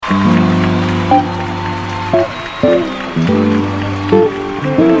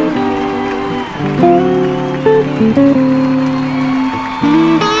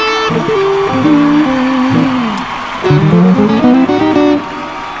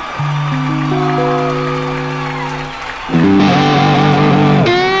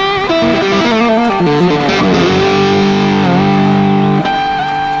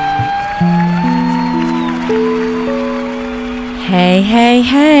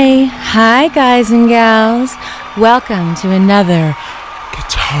Hey, hi guys and gals. Welcome to another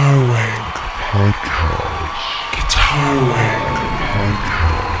Guitar Wank Podcast. Guitar Wank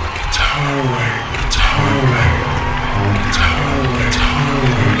Podcast. Guitar Wank. Guitar Wank. Guitar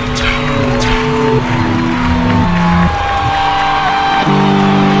Wank. Guitar Wank.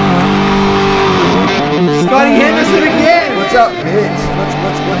 Scotty Henderson again! What's up, bitch?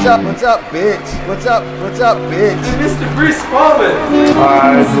 What's up, bitch? What's up, bitch? And Mr. Bruce Spalding!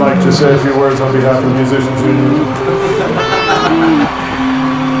 I'd like to say a few words on behalf of the musicians union.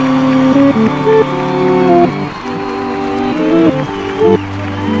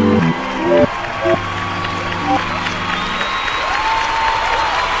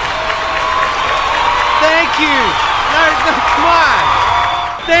 Thank you! No, come on!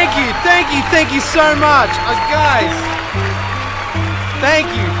 Thank you so much! Guys! Thank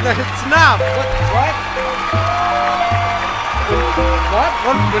you! No, it's enough! What? What?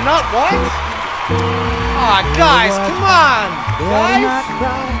 We're not what? Oh, guys, come on! Guys!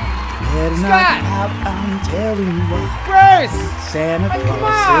 Scott! Bruce! Santa come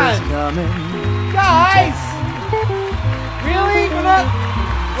Claus on! is coming. Guys! Really? We're not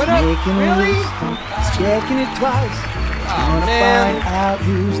Making a really? list, he's checking it twice. Oh, Gonna man. find out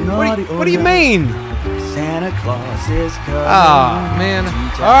who's naughty What do you mean? Santa Claus is coming. Oh, man.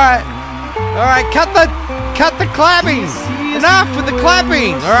 Alright, cut the clapping. Enough with the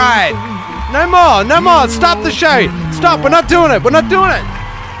clapping. Alright. No more. Stop the show. Stop, we're not doing it.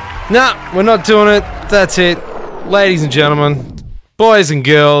 No, we're not doing it. That's it. Ladies and gentlemen, boys and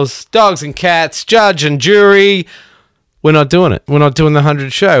girls, dogs and cats, judge and jury, we're not doing it. We're not doing the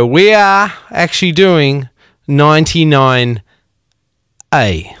 100 show. We are actually doing 99A.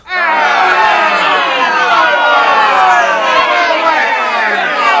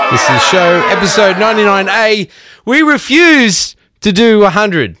 This is show episode 99A. We refuse to do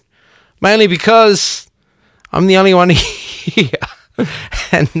 100, mainly because I'm the only one here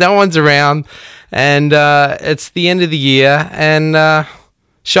and no one's around, and it's the end of the year, and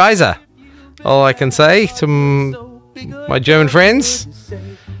Scheiße, all I can say to my German friends.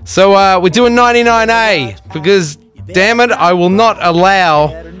 So we're doing 99A because, damn it, I will not allow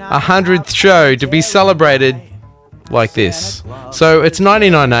 100th show to be celebrated like this. So it's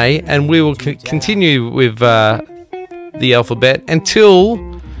 99A, and we will continue with the alphabet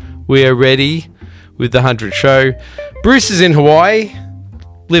until we are ready with the 100th show. Bruce is in Hawaii,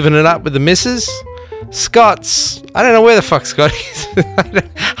 living it up with the missus. Scott's, I don't know where the fuck Scott is.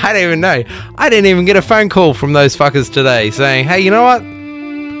 I don't even know. I didn't even get a phone call from those fuckers today saying, hey, you know what?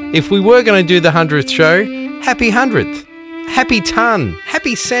 If we were going to do the 100th show, happy 100th. Happy ton.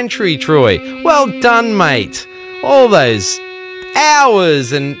 Happy century, Troy. Well done, mate. All those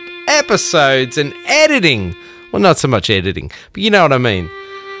hours and episodes and editing. Well, not so much editing, but you know what I mean.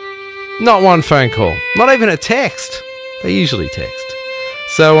 Not one phone call. Not even a text. They usually text.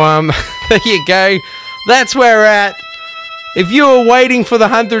 So, there you go. That's where we're at. If you're waiting for the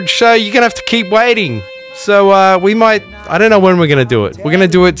 100th show, you're going to have to keep waiting. So, we might, I don't know when we're going to do it. We're going to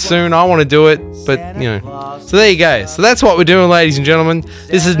do it soon. I want to do it, but, you know. So, there you go. So, that's what we're doing, ladies and gentlemen.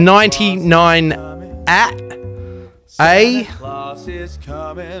 This is 99A.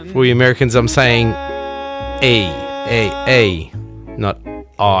 For you Americans, I'm saying A, not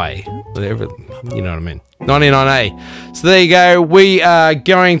I. Whatever, you know what I mean. 99A. So there you go. We are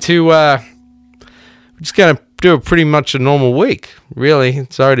going to, we're just going to do pretty much a normal week, really.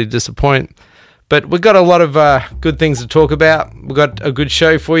 Sorry to disappoint. But we've got a lot of good things to talk about. We've got a good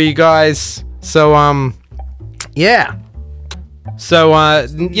show for you guys. So, yeah. So,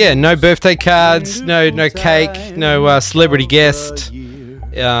 no birthday cards, no cake, no celebrity guest,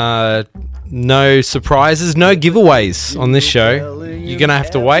 no surprises, no giveaways on this show. You're going to have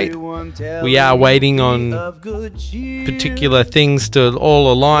to wait. We are waiting on particular things to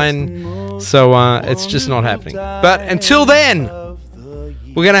all align, so it's just not happening. But until then,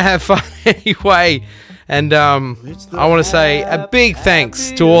 we're going to have fun anyway. And I want to say a big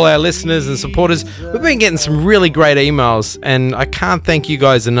thanks to all our listeners and supporters. We've been getting some really great emails, and I can't thank you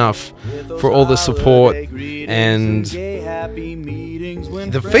guys enough for all the support and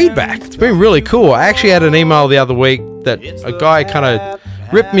the feedback. It's been really cool. I actually had an email the other week that a guy kind of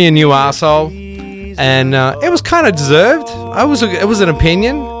ripped me a new arsehole, and it was kind of deserved. It was an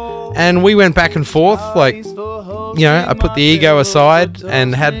opinion, and we went back and forth like, you know, I put the ego aside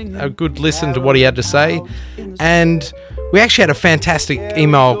and had a good listen to what he had to say. And we actually had a fantastic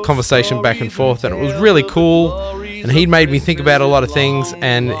email conversation back and forth, and it was really cool. and he made me think about a lot of things,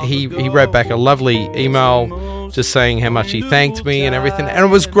 and he wrote back a lovely email just saying how much he thanked me and everything, and it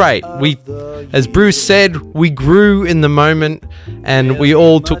was great. We, as Bruce said, we grew in the moment, and we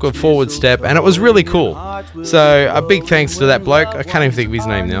all took a forward step, and it was really cool. So a big thanks to that bloke. I can't even think of his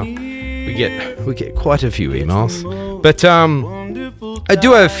name now. We get quite a few emails, but I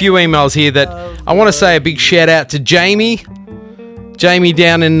do have a few emails here that I want to say a big shout out to Jamie. Jamie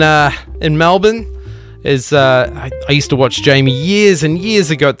down in Melbourne is I used to watch Jamie years and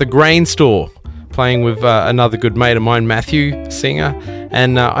years ago at the Grain Store, playing with another good mate of mine, Matthew, singer,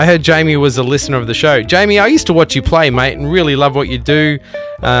 and I heard Jamie was a listener of the show. Jamie, I used to watch you play, mate, and really love what you do.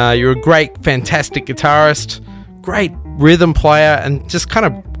 You're a great, fantastic guitarist, great rhythm player, and just kind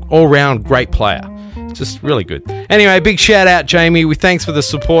of all-round great player. Just really good. Anyway, big shout out, Jamie. We thanks for the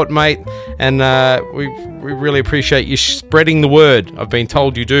support, mate, and we really appreciate you spreading the word. I've been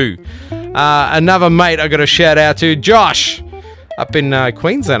told you do. Another mate I got a shout out to, Josh, up in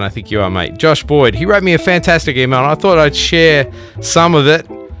Queensland, I think you are, mate. Josh Boyd. He wrote me a fantastic email, and I thought I'd share some of it.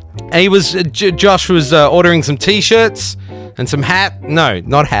 And Josh was ordering some t-shirts and some no,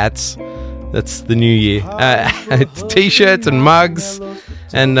 not hats. That's the new year. T-shirts and mugs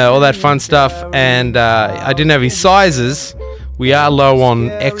and all that fun stuff. And I didn't have any sizes. We are low on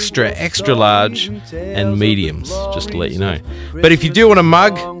extra large and mediums, just to let you know. But if you do want a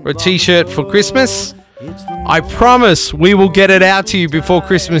mug or a t-shirt for Christmas, I promise we will get it out to you before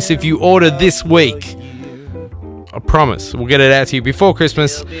Christmas if you order this week. I promise we'll get it out to you before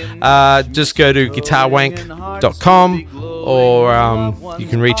Christmas. Just go to guitarwank.com, or you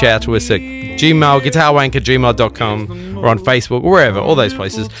can reach out to us at guitarwank@gmail.com, or on Facebook, or wherever, all those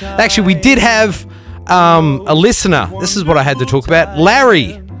places. Actually, we did have a listener. This is what I had to talk about.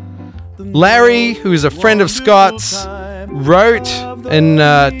 Larry, who is a friend of Scott's, wrote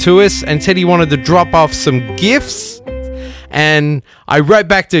to us and said he wanted to drop off some gifts. And I wrote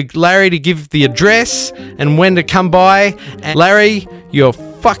back to Larry to give the address and when to come by. And Larry, your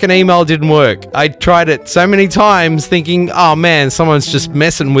fucking email didn't work. I tried it so many times thinking, oh man, someone's just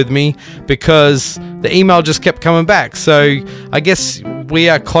messing with me, because the email just kept coming back. So I guess we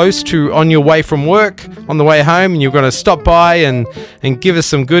are close to on your way from work, on the way home, and you're going to stop by and give us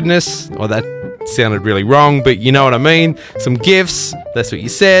some goodness. Or that sounded really wrong, but you know what I mean. Some gifts, that's what you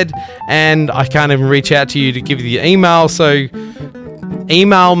said. And I can't even reach out to you to give you the email, so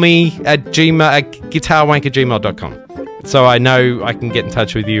email me at guitarwank@gmail.com, so I know I can get in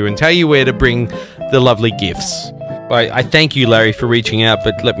touch with you and tell you where to bring the lovely gifts. I thank you, Larry, for reaching out,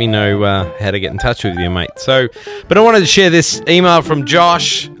 but let me know how to get in touch with you, mate. But I wanted to share this email from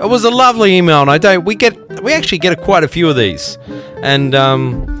Josh. It was a lovely email, and we actually get quite a few of these, and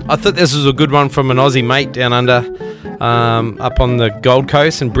I thought this was a good one from an Aussie mate down under, up on the Gold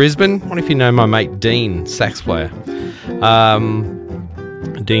Coast in Brisbane. I wonder if you know my mate Dean, sax player.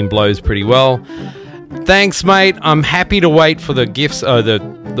 Dean blows pretty well. Thanks, mate. I'm happy to wait for the gifts, the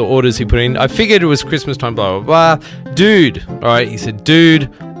orders he put in. I figured it was Christmas time, blah, blah, blah. Dude, all right, he said, dude,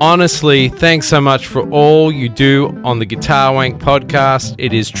 honestly, thanks so much for all you do on the Guitar Wank podcast.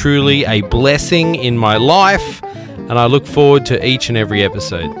 It is truly a blessing in my life, and I look forward to each and every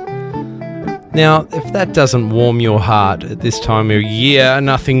episode. Now, if that doesn't warm your heart at this time of year,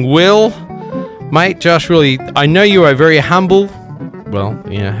 nothing will. Mate, Josh, really, I know you are very humble. Well,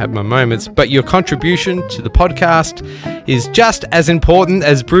 have my moments, but your contribution to the podcast is just as important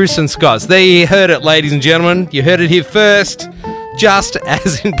as Bruce and Scott's. There you heard it, ladies and gentlemen. You heard it here first. Just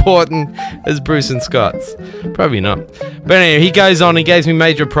as important as Bruce and Scott's. Probably not. But anyway, he goes on, he gave me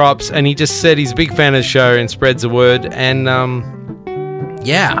major props, and he just said he's a big fan of the show and spreads the word. And,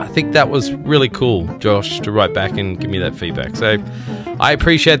 I think that was really cool, Josh, to write back and give me that feedback. So I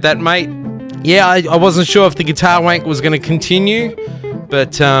appreciate that, mate. Yeah, I wasn't sure if the Guitar Wank was going to continue,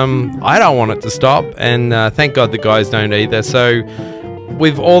 but I don't want it to stop, and thank God the guys don't either. So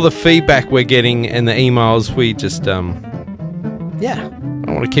with all the feedback we're getting and the emails, we just, I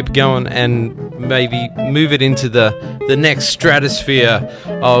want to keep it going and maybe move it into the next stratosphere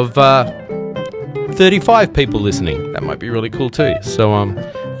of 35 people listening. That might be really cool too. So, all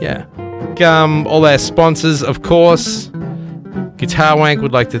our sponsors, of course. Guitar Wank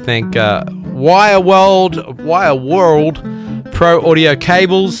would like to thank Wire World Pro Audio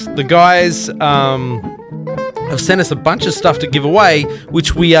Cables. The guys have sent us a bunch of stuff to give away,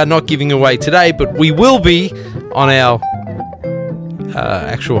 which we are not giving away today, but we will be on our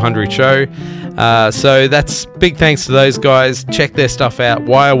actual 100 show. So that's big thanks to those guys. Check their stuff out.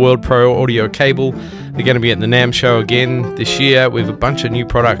 Wire World Pro Audio Cable. They're going to be at the NAMM show again this year with a bunch of new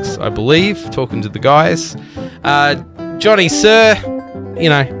products, I believe, talking to the guys. Johnny Sir,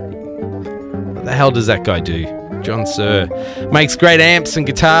 what the hell does that guy do? John Sir. Makes great amps and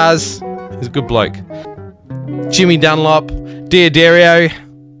guitars. He's a good bloke. Jimmy Dunlop. Dear Dario,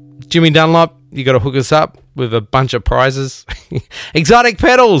 Jimmy Dunlop, you got to hook us up with a bunch of prizes. Exotic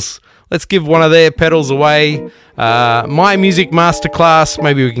Pedals. Let's give one of their pedals away. My Music Masterclass.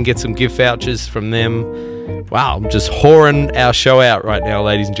 Maybe we can get some gift vouchers from them. Wow, I'm just whoring our show out right now,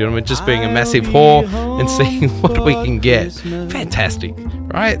 ladies and gentlemen. Just being a massive whore and seeing what we can get. Fantastic,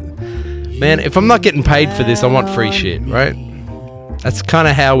 right? Man, if I'm not getting paid for this, I want free shit, right? That's kind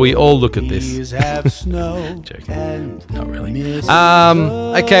of how we all look at this. Joking. Not really.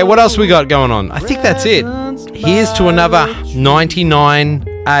 Okay, what else we got going on? I think that's it. Here's to another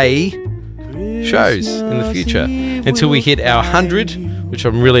 99A shows in the future until we hit our 100, which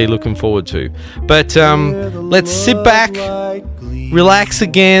I'm really looking forward to. But let's sit back, relax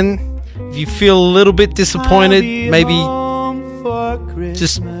again. If you feel a little bit disappointed, maybe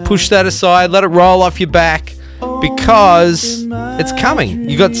just push that aside, let it roll off your back, because it's coming.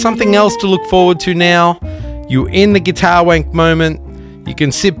 You got something else to look forward to now. You're in the guitar wank moment. You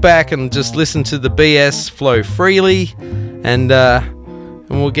can sit back and just listen to the BS flow freely, and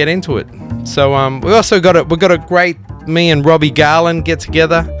we'll get into it. So we also got a great me and Robbie Garland get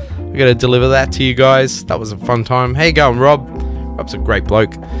together. We're gonna deliver that to you guys. That was a fun time. How you going, Rob? Rob's a great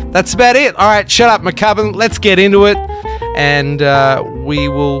bloke. That's about it. All right, shut up, McCubbin. Let's get into it, and we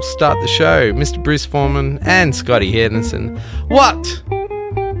will start the show. Mr. Bruce Foreman and Scotty Henderson. What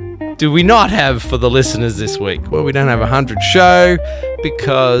do we not have for the listeners this week? Well, we don't have a 100 show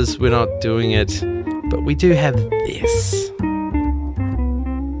because we're not doing it, but we do have this.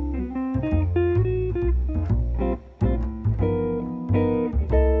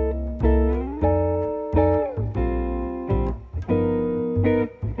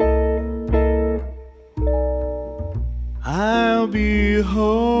 I'll be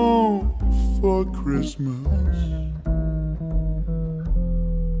home for Christmas.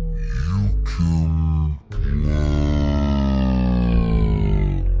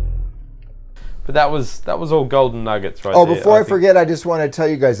 But that was all golden nuggets right Oh, there. before I forget, I just want to tell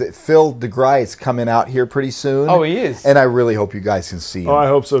you guys that Phil DeGry is coming out here pretty soon. Oh, he is? And I really hope you guys can see him. Oh, I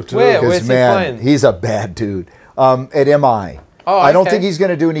hope so too. Where? Because, Where's he man, playing? he's a bad dude. At MI. Oh, I don't okay. think he's going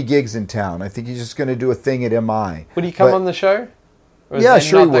to do any gigs in town. I think he's just going to do a thing at MI. Would he come But- on the show? Or is Yeah, he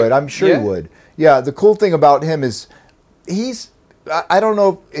sure he not that- would. I'm sure Yeah? he would. Yeah, the cool thing about him is I don't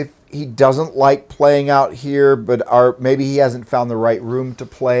know if he doesn't like playing out here, but maybe he hasn't found the right room to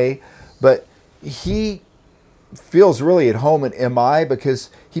play, but he feels really at home at MI because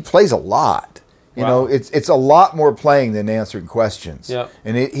he plays a lot. You know, it's a lot more playing than answering questions. Yeah.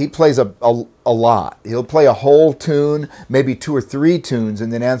 And he plays a lot. He'll play a whole tune, maybe 2 or 3 tunes,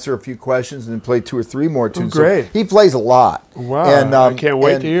 and then answer a few questions, and then play 2 or 3 more tunes. great. So he plays a lot. Wow, And, I can't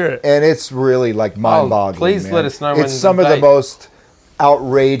wait to hear it. And it's really like mind-boggling. please man. let us know when It's some the of the date- most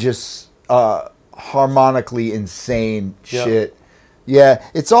outrageous, harmonically insane Yep. shit. Yeah,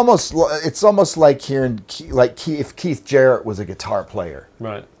 it's almost like hearing if Keith Jarrett was a guitar player.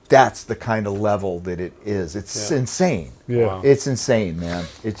 Right. That's the kind of level that it is. It's insane. Yeah. Wow. It's insane, man.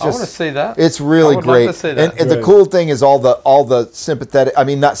 It's I just wanna see that. It's really I would love great. to see that. And the Right. cool thing is all the sympathetic. I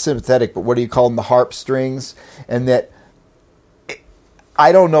mean, not sympathetic, but what do you call them? The harp strings, and that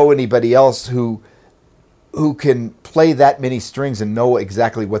I don't know anybody else who can play that many strings and know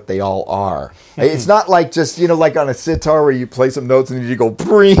exactly what they all are. It's not like just, like on a sitar where you play some notes and then you go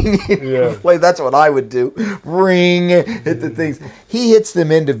bring. Yeah. Play. That's what I would do. Ring, hit the things. He hits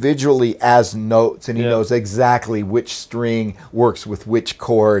them individually as notes, and he Yeah. knows exactly which string works with which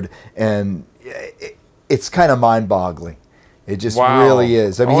chord, and it's kind of mind-boggling. It just Wow. really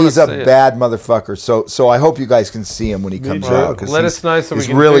is. I mean, wanna he's a see it. bad motherfucker. So I hope you guys can see him when he comes too. out. 'Cause Let he's- us know so we he's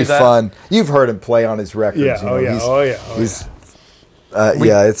can really do that. fun. You've heard him play on his records. Yeah, you know, oh yeah, he's- oh yeah, oh he's, yeah.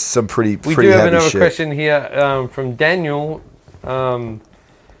 yeah, it's some pretty We pretty do have heavy another shit. question here from Daniel, and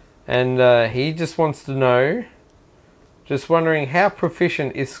he just wants to know, just wondering, how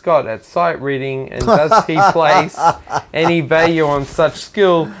proficient is Scott at sight reading, and does he place any value on such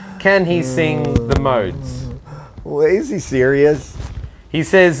skill? Can he sing the modes? Well, is he serious? He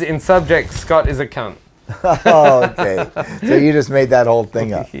says in subject, Scott is a cunt. Oh, okay. So you just made that whole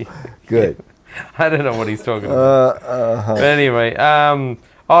thing up. Good. I don't know what he's talking about. But anyway,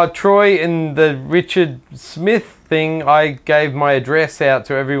 Troy, in the Richard Smith thing, I gave my address out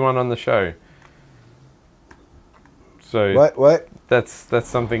to everyone on the show. So What? that's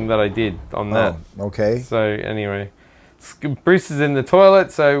something that I did on that. Oh, okay. So anyway, Bruce is in the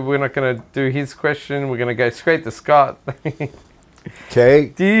toilet, so we're not going to do his question. We're going to go straight to Scott. Okay.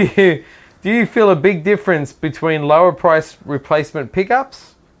 Do you feel a big difference between lower price replacement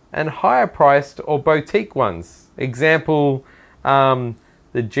pickups and higher priced or boutique ones. Example, the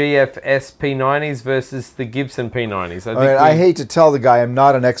GFS P90s versus the Gibson P90s. I hate to tell the guy I'm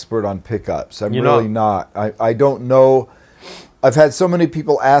not an expert on pickups. I'm really not. I don't know. I've had so many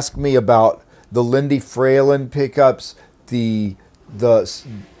people ask me about the Lindy Fralin pickups, the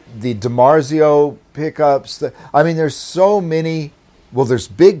DiMarzio pickups. There's so many. Well, there's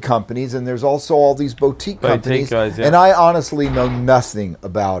big companies, and there's also all these boutique companies. Guys, yeah. And I honestly know nothing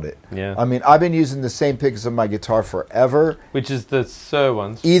about it. Yeah. I've been using the same pickups on my guitar forever. Which is the Sir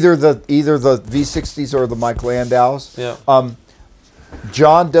ones. Either the V60s or the Mike Landaus. Yeah.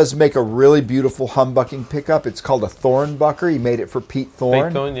 John does make a really beautiful humbucking pickup. It's called a Thornbucker. He made it for Pete Thorne.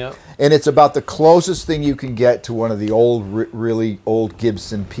 Pete Thorne, yeah. And it's about the closest thing you can get to one of the old, really old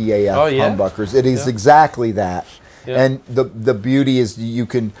Gibson PAF humbuckers. It is exactly that. Yeah. And the beauty is you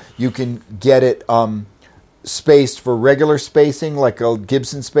can get it spaced for regular spacing, like a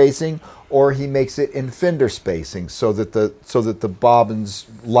Gibson spacing, or he makes it in fender spacing so that the bobbins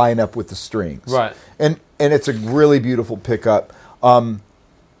line up with the strings. Right. And it's a really beautiful pickup.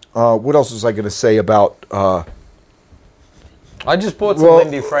 What else was I going to say about? I just bought some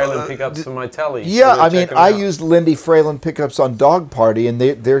Lindy Fralin pickups for my Tele. Yeah, I used Lindy Fralin pickups on Dog Party, and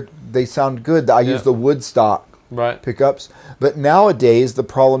they sound good. I use the Woodstock pickups, but nowadays the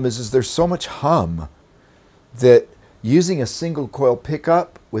problem is there's so much hum that using a single coil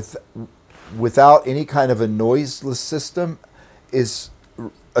pickup without any kind of a noiseless system is.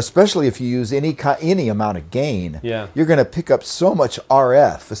 Especially if you use any amount of gain, you're going to pick up so much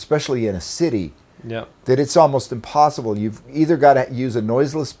RF, especially in a city, that it's almost impossible. You've either got to use a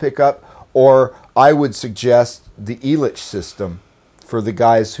noiseless pickup, or I would suggest the Elitch system for the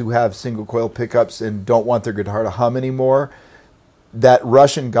guys who have single coil pickups and don't want their guitar to hum anymore. That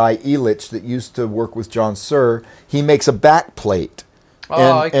Russian guy Elitch that used to work with John Suhr, he makes a back plate.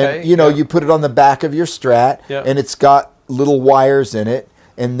 And you put it on the back of your Strat, and it's got little wires in it.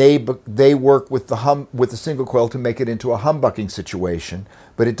 And they work with the single coil to make it into a humbucking situation,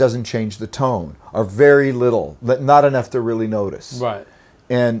 but it doesn't change the tone, or very little, not enough to really notice. Right.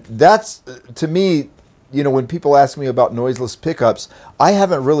 And that's, to me, when people ask me about noiseless pickups, I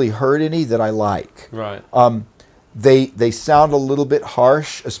haven't really heard any that I like. Right. They sound a little bit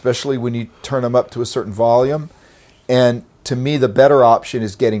harsh, especially when you turn them up to a certain volume. And to me, the better option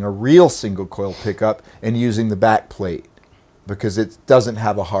is getting a real single coil pickup and using the back plate, because it doesn't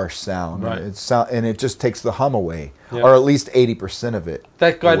have a harsh sound, right? And it just takes the hum away, or at least 80% of it.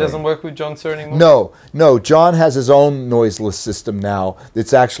 That guy away. Doesn't work with John Suhr anymore? No. John has his own noiseless system now.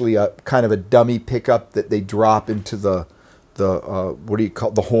 It's actually a kind of a dummy pickup that they drop into the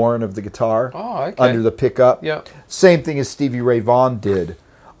the horn of the guitar under the pickup. Yeah. Same thing as Stevie Ray Vaughan did.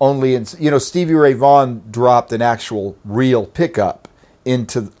 Only Stevie Ray Vaughan dropped an actual real pickup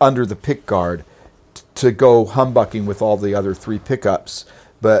under the pick guard to go humbucking with all the other three pickups.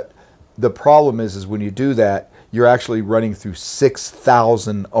 But the problem is when you do that, you're actually running through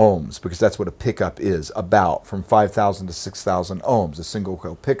 6,000 ohms, because that's what a pickup is about, from 5,000 to 6,000 ohms, a single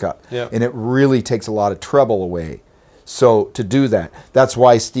coil pickup. Yeah. And it really takes a lot of treble away. So to do that's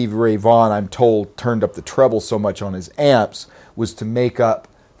why Stevie Ray Vaughan, I'm told, turned up the treble so much on his amps, was to make up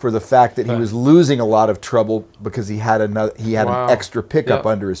for the fact that he was losing a lot of treble because he had an extra pickup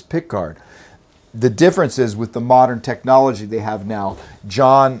under his pick guard. The difference is with the modern technology they have now,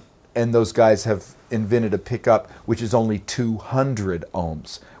 John and those guys have invented a pickup which is only 200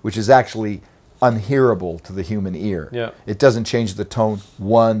 ohms, which is actually unhearable to the human ear. Yeah. It doesn't change the tone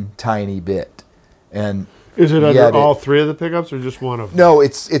one tiny bit. And is it under all three of the pickups or just one of them? No,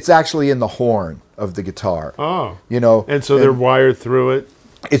 it's actually in the horn of the guitar. Oh. And so they're wired through it?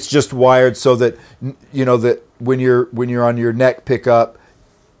 It's just wired so that that when you're on your neck pickup,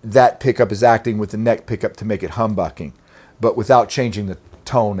 that pickup is acting with the neck pickup to make it humbucking, but without changing the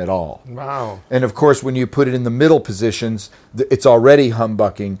tone at all. Wow. And of course, when you put it in the middle positions, it's already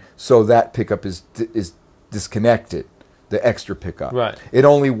humbucking, so that pickup is disconnected, the extra pickup. Right. It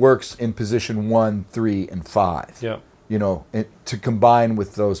only works in position 1, 3, and 5. Yeah. To combine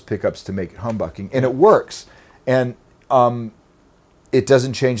with those pickups to make it humbucking. And it works. And it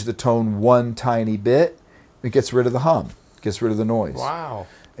doesn't change the tone one tiny bit. It gets rid of the hum. It gets rid of the noise. Wow.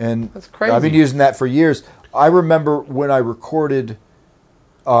 And that's crazy. I've been using that for years. I remember when I recorded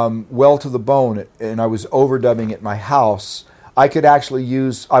Well to the Bone, and I was overdubbing at my house, I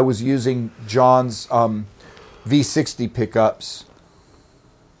was using John's V60 pickups,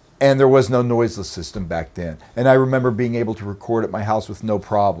 and there was no noiseless system back then. And I remember being able to record at my house with no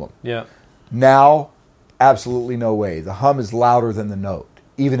problem. Yeah. Now, absolutely no way. The hum is louder than the note,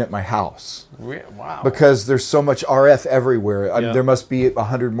 even at my house. Wow. Because there's so much RF everywhere. Yeah. There must be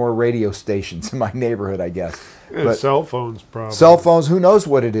 100 more radio stations in my neighborhood, I guess. And cell phones, probably. Cell phones, who knows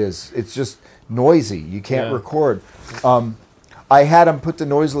what it is? It's just noisy. You can't record. I had them put the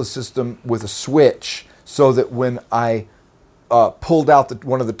noiseless system with a switch so that when I pulled out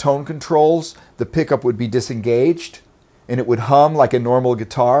one of the tone controls, the pickup would be disengaged and it would hum like a normal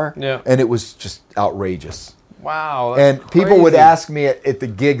guitar. Yeah. And it was just outrageous. Wow. And That's people would crazy. ask me at the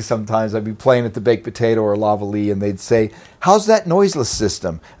gig sometimes, I'd be playing at the Baked Potato or Lava Lee, and they'd say, how's that noiseless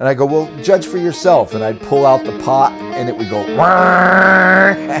system? And I go, well, judge for yourself. And I'd pull out the pot, and it would go, and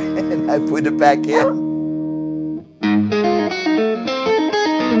I'd put it back in.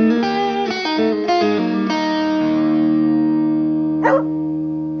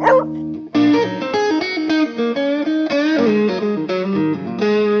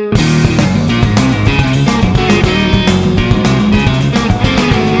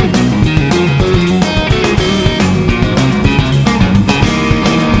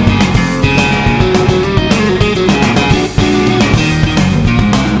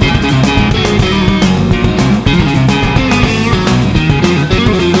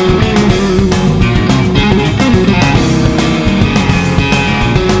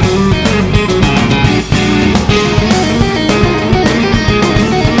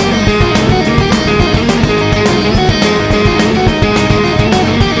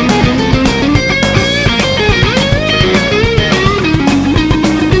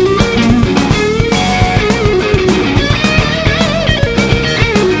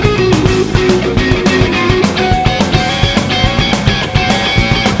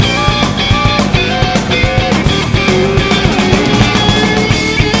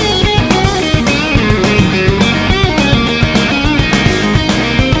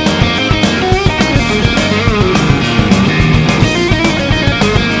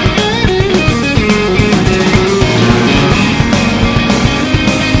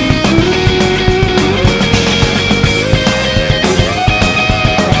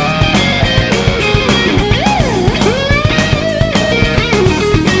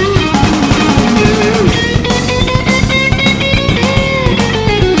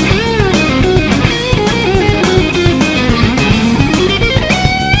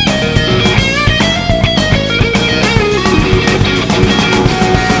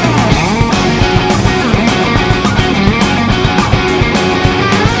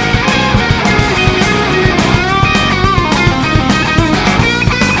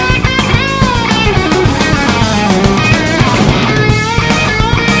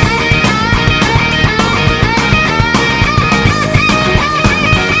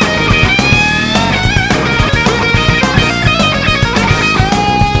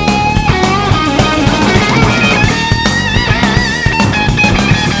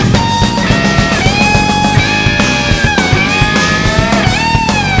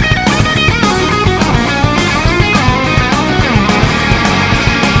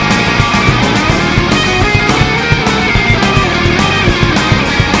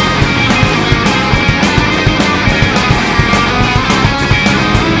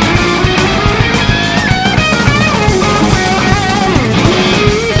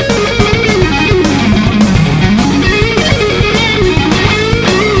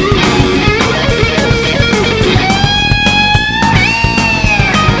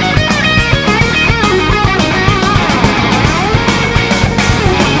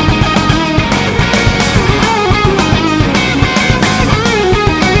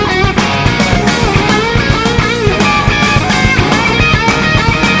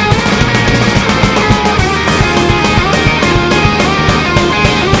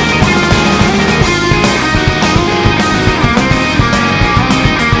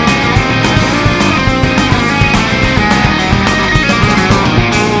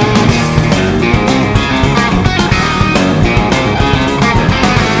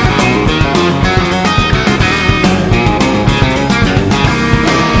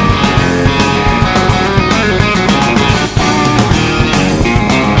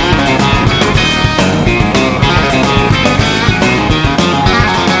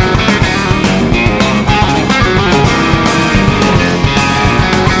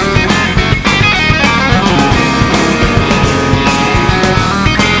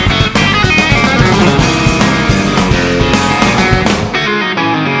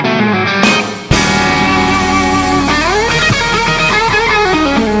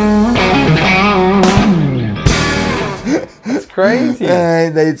 crazy.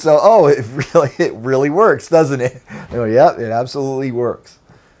 And they'd say, it really works, doesn't it? I go, yep, it absolutely works.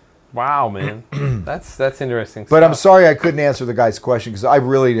 Wow, man, that's interesting. But I'm stuff. sorry I couldn't answer the guy's question because I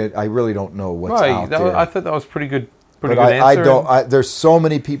really don't know what's out there. I thought that was pretty good. Pretty But good answer. I don't. There's so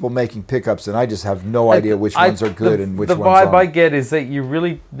many people making pickups, and I just have no idea which ones are good and which the ones vibe aren't. I get is that you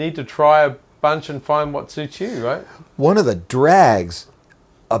really need to try a bunch and find what suits you, right? One of the drags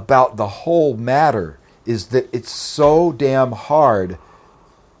about the whole matter is that it's so damn hard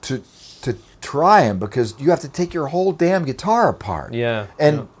to try them because you have to take your whole damn guitar apart. Yeah.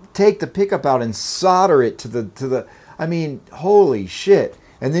 And take the pickup out and solder it to the. I mean, holy shit!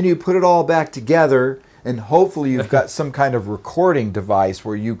 And then you put it all back together. And hopefully you've got some kind of recording device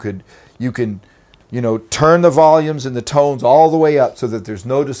where you can, turn the volumes and the tones all the way up so that there's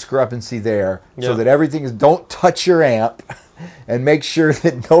no discrepancy there, so that everything is, don't touch your amp, and make sure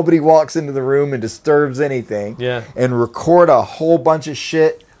that nobody walks into the room and disturbs anything. Yeah. And record a whole bunch of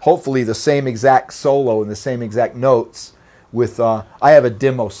shit, hopefully the same exact solo and the same exact notes with, I have a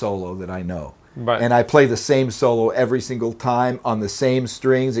demo solo that I know. Right. And I play the same solo every single time on the same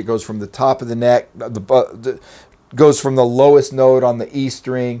strings. It goes from the top of the neck, goes from the lowest note on the E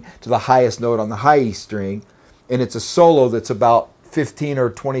string to the highest note on the high E string. And it's a solo that's about 15 or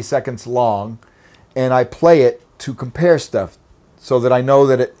 20 seconds long. And I play it to compare stuff so that I know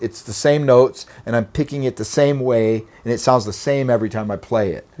that it's the same notes and I'm picking it the same way and it sounds the same every time I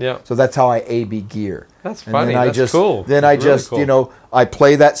play it. Yeah. So that's how I A-B gear. That's And funny. then That's cool. Then That's I really just, cool. I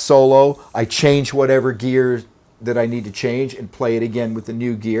play that solo, I change whatever gear that I need to change and play it again with the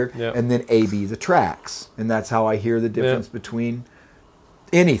new gear, Yeah. and then A-B the tracks. And that's how I hear the difference between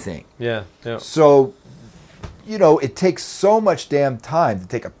anything. Yeah. So, it takes so much damn time to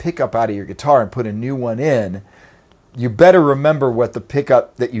take a pickup out of your guitar and put a new one in. You better remember what the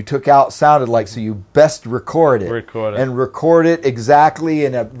pickup that you took out sounded like, so you best record it. And record it exactly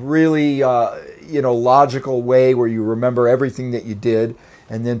in a really, logical way where you remember everything that you did,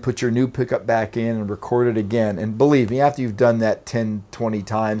 and then put your new pickup back in and record it again. And believe me, after you've done that 10, 20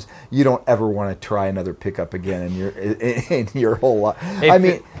 times, you don't ever want to try another pickup again in your whole life.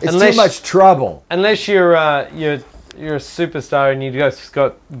 It's too much trouble. Unless you're a superstar and you've got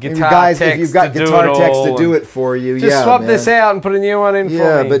guitar Guys, techs if you've got to guitar do it techs all to do it for you, just swap this out and put a new one in for me.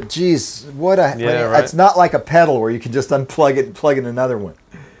 Yeah, but geez, it's not like a pedal where you can just unplug it and plug in another one.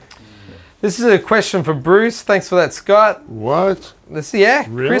 This is a question for Bruce. Thanks for that, Scott. What?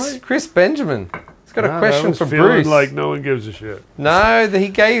 Really? Chris Benjamin. He's got a question for Bruce. Like no one gives a shit. No, he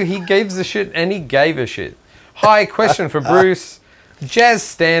gave the shit and he gave a shit. Hi, question for Bruce. Jazz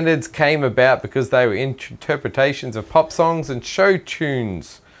standards came about because they were interpretations of pop songs and show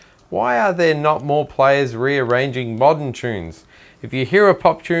tunes. Why are there not more players rearranging modern tunes? If you hear a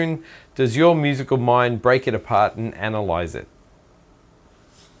pop tune, does your musical mind break it apart and analyze it?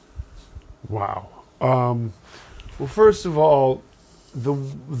 Wow. Well, first of all,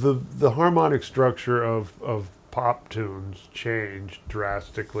 the harmonic structure of pop tunes changed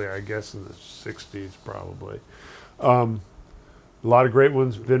drastically, I guess, in the 60s probably. A lot of great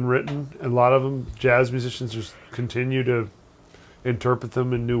ones have been written. A lot of them, jazz musicians just continue to interpret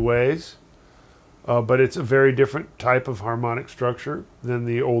them in new ways. But it's a very different type of harmonic structure than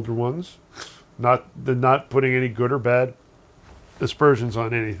the older ones. Not putting any good or bad aspersions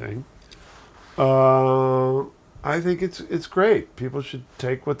on anything. I think it's great. People should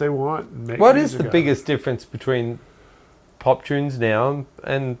take what they want and make. What is the music biggest difference between pop tunes now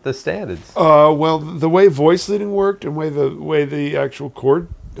and the standards? Well, the way voice leading worked and the way the actual chord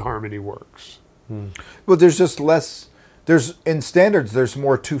harmony works. Well, there's just less. In standards, there's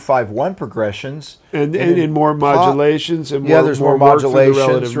more 2-5-1 progressions and in more modulations and there's more work for the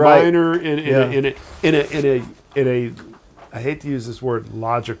modulations, relative right? minor in a I hate to use this word,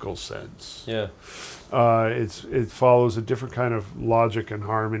 logical sense. Yeah. It follows a different kind of logic and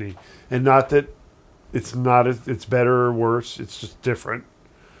harmony, and not that it's better or worse. It's just different.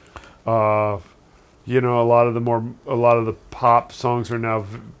 A lot of the pop songs are now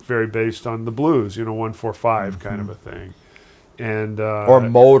very based on the blues. 1-4-5 kind of a thing, and or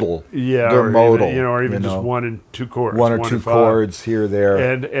modal. Yeah, they're modal. Or even just 1 and 2 chords. One or two chords here or there.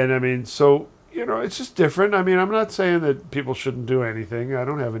 And I mean, so it's just different. I mean, I'm not saying that people shouldn't do anything. I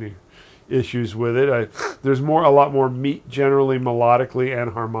don't have any issues with it. There's a lot more meat generally melodically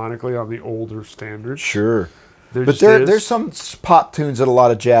and harmonically on the older standards. Sure. There's some pop tunes that a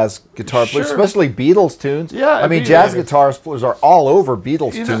lot of jazz guitar players, especially Beatles tunes. Yeah, I mean, jazz guitar players are all over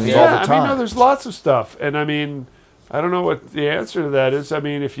Beatles tunes all the time. I mean, there's lots of stuff, and I mean, I don't know what the answer to that is. I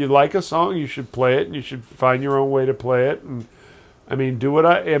mean, if you like a song, you should play it, and you should find your own way to play it, and I mean,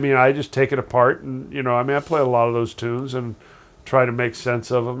 I just take it apart, and I play a lot of those tunes, and try to make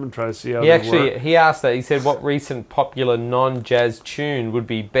sense of them and try to see how He they actually work. he asked that. He said, "What recent popular non-jazz tune would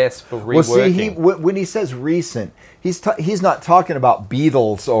be best for reworking?" Well, see, when he says recent, he's not talking about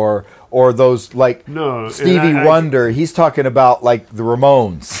Beatles or those like No, and Stevie Wonder. He's talking about like the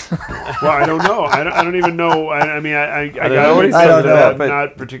Ramones. Well, I don't know. I don't even know. I mean, I don't know what he said to that, I'm but-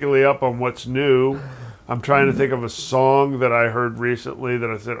 not particularly up on what's new. I'm trying to think of a song that I heard recently that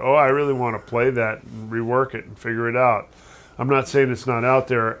I said, "Oh, I really want to play that and rework it and figure it out." I'm not saying it's not out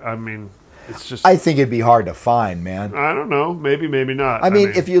there. I mean, it's just I think it'd be hard to find, man. I don't know. Maybe not. I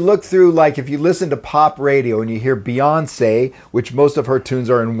mean, if you look through, like, if you listen to pop radio and you hear Beyonce, which most of her tunes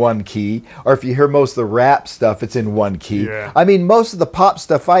are in one key, or if you hear most of the rap stuff, it's in one key. Yeah. I mean, most of the pop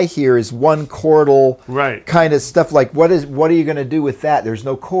stuff I hear is one chordal Right. kind of stuff. Like, what are you going to do with that? There's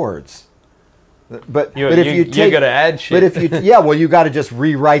no chords. But You- but if you- you you take, gotta add shit. But if you you got to just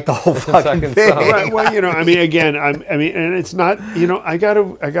rewrite the whole fucking fucking thing. song. Right, well, I mean, again, I mean, and it's not, I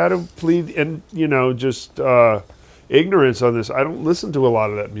gotta plead and just ignorance on this. I don't listen to a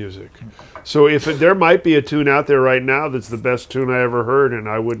lot of that music, so if there might be a tune out there right now that's the best tune I ever heard, and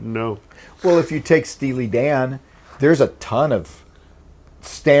I wouldn't know. Well, if you take Steely Dan, there's a ton of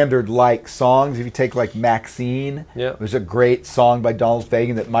standard like songs. If you take like Maxine, Yeah. there's a great song by Donald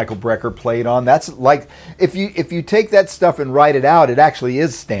Fagen that Michael Brecker played on. That's like if you take that stuff and write it out, it actually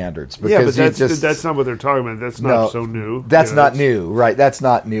is standards. Yeah, but Because that's not what they're talking about. That's not so new. That's not It's new, right? That's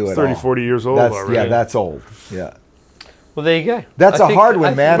not new at 30, all. 40 years old That's, already. yeah, that's old. Yeah. Well, there you go. That's a hard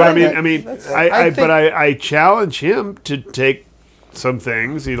one, man. But I I challenge him to take some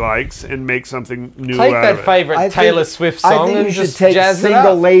things he likes and make something new Take out that of it. favorite Taylor Swift song I think and you should just take jazz it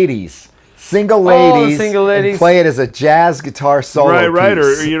Single up. Ladies. Single Oh, Ladies, Single Ladies. and play it as a jazz guitar solo Right,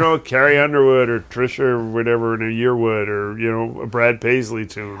 piece. or Carrie Underwood or Trisha or whatever in a Yearwood or a Brad Paisley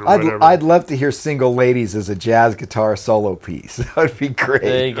tune or whatever. I'd love to hear Single Ladies as a jazz guitar solo piece. That would be great.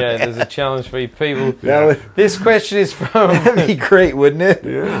 There you go. There's a challenge for you people. That would This question is from. that'd be great, wouldn't it?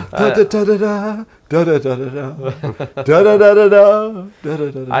 Yeah. Da-da-da-da-da, da-da-da-da-da, da-da-da-da-da,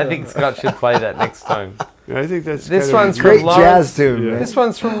 da-da-da-da. I think Scott should play that next time. I think that's This kind of one's a- Great Lawrence- jazz tune, Yeah. man. This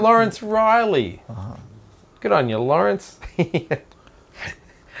one's from Lawrence Riley. Good on you, Lawrence. When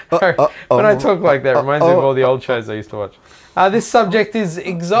I talk like that, it reminds me of all the old shows I used to watch. This subject is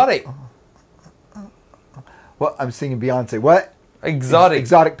exotic. What? I'm singing Beyonce. What? Exotic.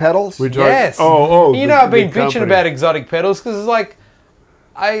 Exotic pedals? We talk- Yes. Oh. You the know, I've been big bitching company. about exotic pedals because it's like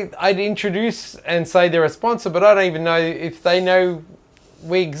I'd introduce and say they're a sponsor, but I don't even know if they know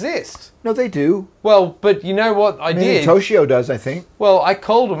we exist. No, they do. Well, but you know what I did? Toshio does, I think. Well, I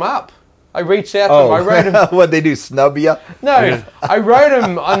called them up. I reached out to them. I wrote them. What'd they do? Snub you? No, I wrote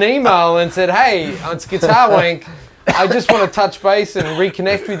them an email and said, "Hey, it's Guitar Wank. I just want to touch base and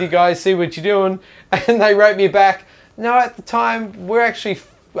reconnect with you guys, see what you're doing." And they wrote me back, "No, at the time we're actually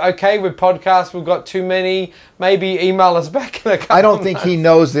okay with podcasts. We've got too many. Maybe email us back in a couple I don't think he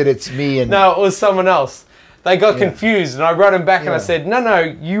knows that it's me. And No, it was someone else. They got confused, and I wrote him back and I said, "No,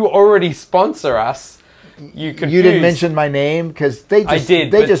 you already sponsor us. You confused." you didn't mention my name because they I just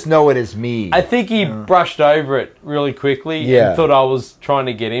did, they but just know it as me. I think he brushed over it really quickly Yeah. and thought I was trying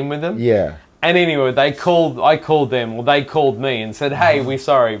to get in with him. yeah. And anyway, I called them, or they called me and said, "Hey, we're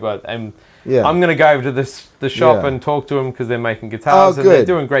sorry, but Yeah. I'm going to go over to the shop Yeah. and talk to them because they're making guitars and good. they're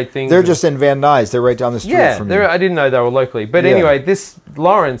doing great things." They're and- just in Van Nuys. They're right down the street yeah. from They're, you. I didn't know they were locally, but Yeah. anyway, this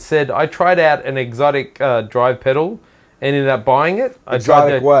Lawrence said I tried out an exotic drive pedal and ended up buying it. I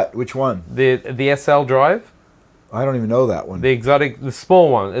Exotic tried what? Which one? the SL drive, I don't even know that one. the the small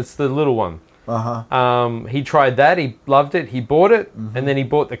one. It's the little one. He tried that. He loved it. He bought it, and then he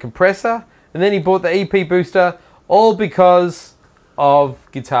bought the compressor, and then he bought the EP booster, all because of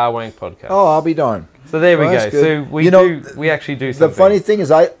Guitar Wank podcast. Oh, I'll be darned. So there we Well, go. that's good. So we actually do The something. funny thing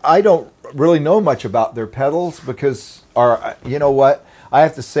is, I don't really know much about their pedals because, you know what? I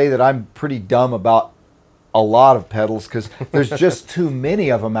have to say that I'm pretty dumb about a lot of pedals because there's just too many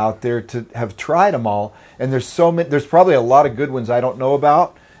of them out there to have tried them all, and there's so many. There's probably a lot of good ones I don't know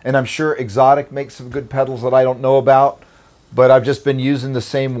about, and I'm sure Exotic makes some good pedals that I don't know about. But I've just been using the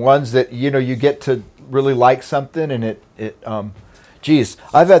same ones that you get to really like something, and geez,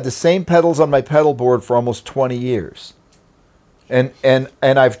 I've had the same pedals on my pedal board for almost 20 years. And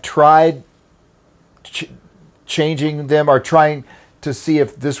I've tried changing them or trying to see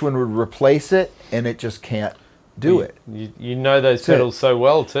if this one would replace it, and it just can't do it. You know those pedals so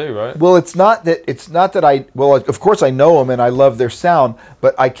well too, right? Well, it's not that I of course I know them and I love their sound,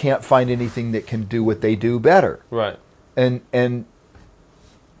 but I can't find anything that can do what they do better. Right. And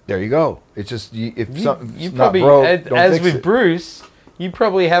there you go. It's just if something's You not probably, broke, don't as fix with it. Bruce, You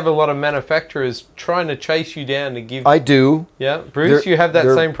probably have a lot of manufacturers trying to chase you down to give... I do. Yeah, Bruce, you have that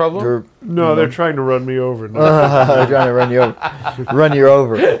same problem? No, they're trying to run me over. No. They're trying to run you over. Run you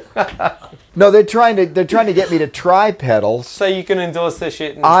over. No, they're trying to get me to try pedals. So you can endorse their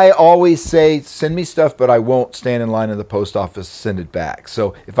shit. And I always say, send me stuff, but I won't stand in line in the post office to send it back.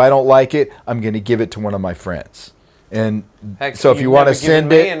 So if I don't like it, I'm going to give it to one of my friends. And Heck, so if you you've want to never given send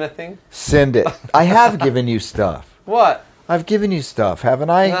me it, anything? send it. I have given you stuff. What? I've given you stuff, haven't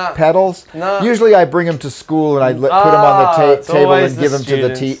I? No. Pedals? No. Usually I bring them to school and I put them on the it's table always and the give them to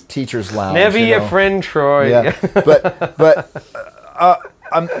the students. teacher's lounge. Never you your know? friend Troy. Yeah,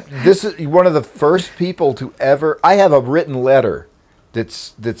 this is one of the first people to ever. I have a written letter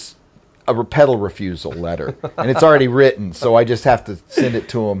that's a pedal refusal letter, and it's already written, so I just have to send it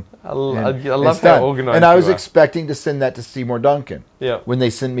to him. I love how organized And I was you are. expecting to send that to Seymour Duncan. Yeah. When they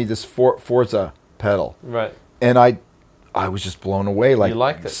sent me this Forza pedal, Right. and I was just blown away. Like You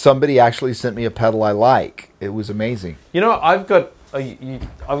liked it. somebody actually sent me a pedal I like. It was amazing. You know, I've got a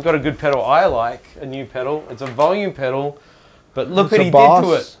good pedal I like, a new pedal. It's a volume pedal, but look It's what a he Boss. did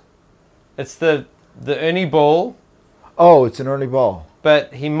to it. It's the Ernie Ball, Oh, it's an Ernie Ball.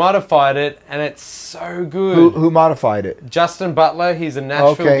 but he modified it, and it's so good. Who modified it? Justin Butler, he's a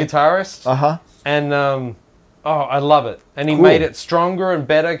Nashville Okay. guitarist, Uh-huh. and I love it. And he Cool. made it stronger and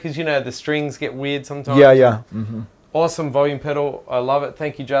better because the strings get weird sometimes. Yeah. Mm-hmm. Awesome volume pedal. I love it.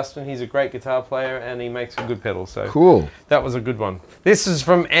 Thank you, Justin. He's a great guitar player, and he makes a good pedal. So Cool. that was a good one. This is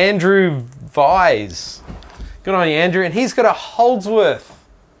from Andrew Vise. Good on you, Andrew. And he's got a Holdsworth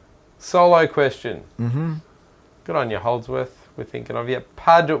solo question. Mm-hmm. Good on you, Holdsworth. We're thinking of you.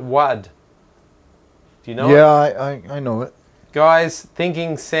 Pud Wud. Do you know it? Yeah, I know it. Guys,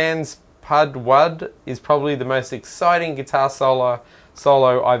 thinking Sans Pud Wud is probably the most exciting guitar solo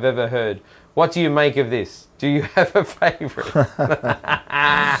I've ever heard. What do you make of this? Do you have a favorite?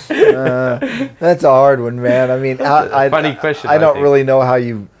 That's a hard one, man. I mean, Funny question, I I don't think. really know how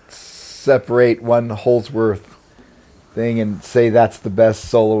you separate one Holdsworth thing and say that's the best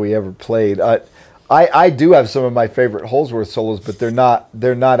solo we ever played. I do have some of my favorite Holdsworth solos, but they're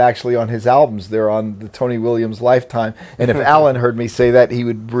not actually on his albums. They're on the Tony Williams Lifetime. And if Alan heard me say that, he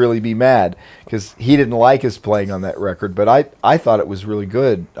would really be mad because he didn't like his playing on that record. But I thought it was really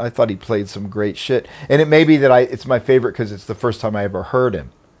good. I thought he played some great shit. And it may be that it's my favorite because it's the first time I ever heard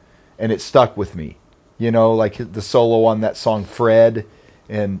him, and it stuck with me. You know, like the solo on that song Fred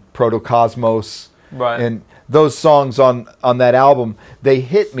and Protocosmos. Right. And those songs on that album, they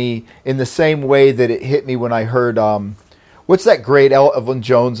hit me in the same way that it hit me when I heard what's that great Elvin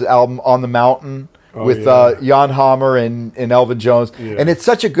Jones album, On the Mountain, with Jan Hammer and Elvin Jones. Yeah. And it's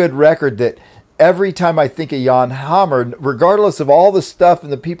such a good record that every time I think of Jan Hammer, regardless of all the stuff and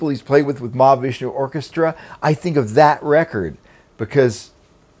the people he's played with Mahavishnu Orchestra, I think of that record because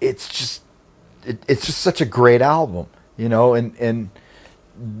it's just such a great album, you know, and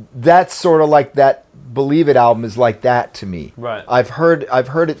that's sort of like that Believe It album is like that to me. Right. I've heard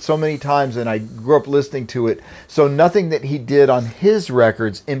it so many times and I grew up listening to it. So nothing that he did on his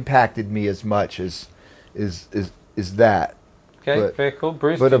records impacted me as much as that. Okay, But- very cool.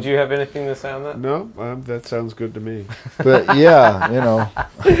 Bruce, but did you have anything to say on that? No, that sounds good to me. But yeah, you know,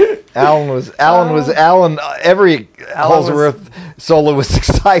 Alan. Every Holdsworth solo was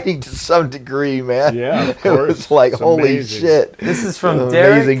exciting to some degree, man. Yeah, of It course. was like, It's holy amazing. shit. This is from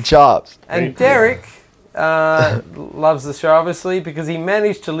Derek. Amazing chops. And Derek loves the show, obviously, because he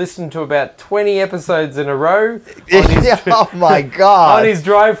managed to listen to about 20 episodes in a row on his, Oh my God. on his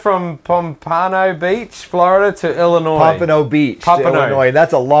drive from Pompano Beach, Florida to Illinois. Pompano Beach, Pompano. Illinois.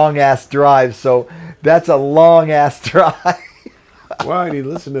 That's a long ass drive. So that's a long ass drive. Why did he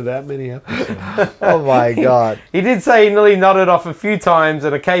listen to that many episodes? Oh my God. He did say he nearly nodded off a few times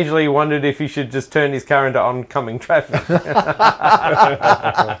and occasionally wondered if he should just turn his car into oncoming traffic.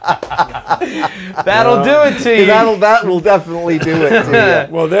 That'll do it to you. That will definitely do it to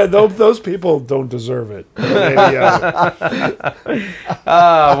you. Well, those people don't deserve it. Maybe,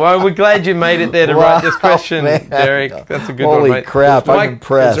 Well, we're glad you made it there to write this Wow, question, man. Derek. That's a good one, Holy mate. crap, Mike, I'm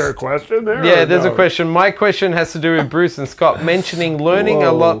impressed. is there a question there? Yeah, or there's a no? question. My question has to do with Bruce and Scott mentioning learning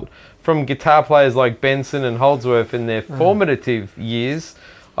a lot from guitar players like Benson and Holdsworth in their formative years.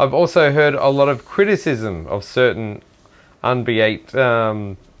 I've also heard a lot of criticism of certain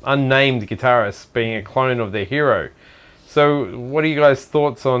unnamed guitarists being a clone of their hero. So what are you guys'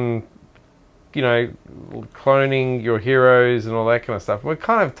 thoughts on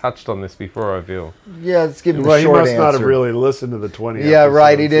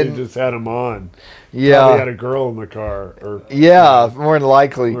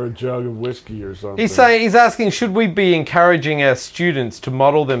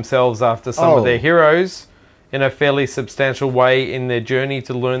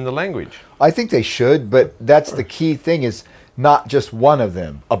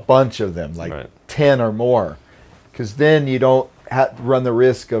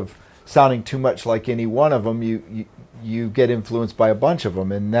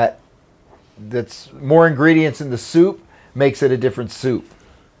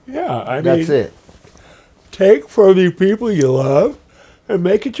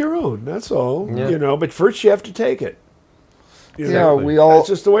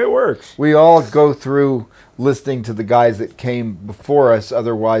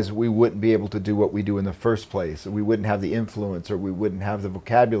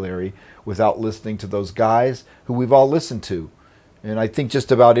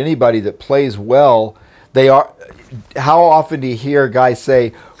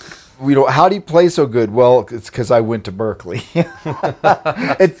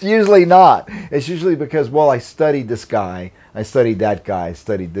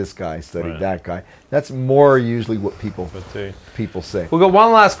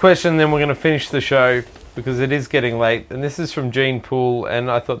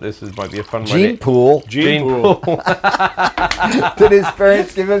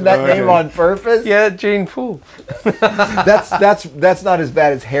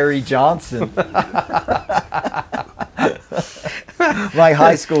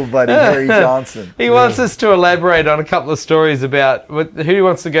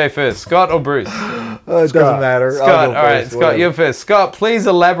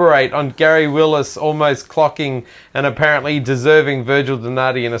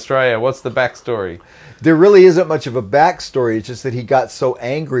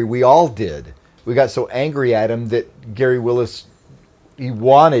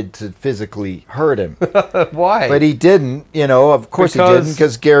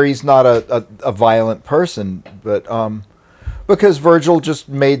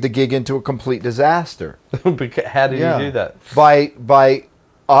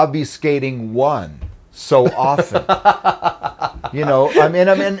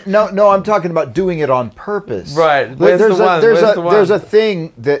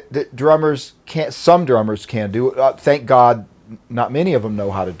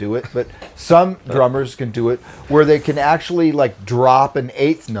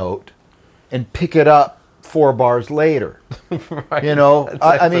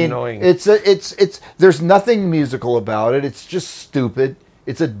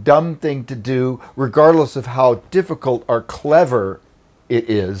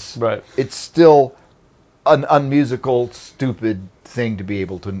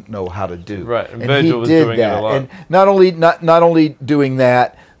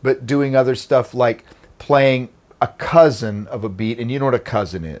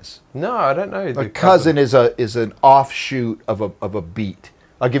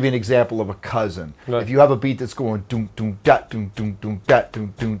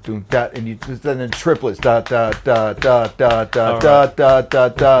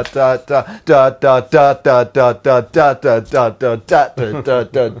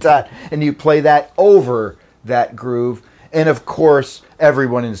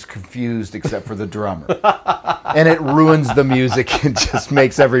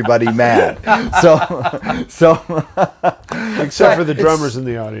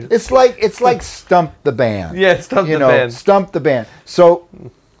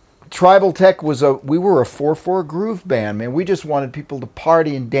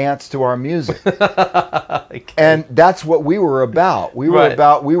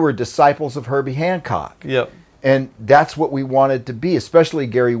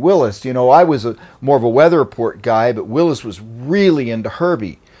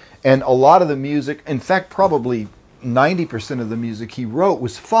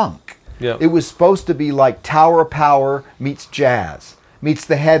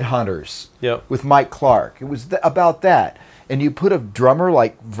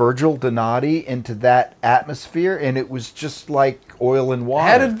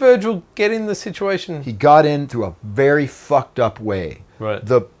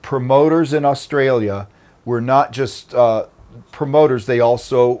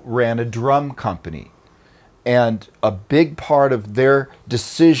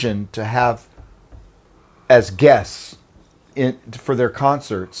for their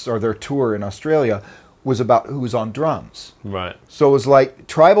concerts or their tour in Australia was about who was on drums. Right. So it was like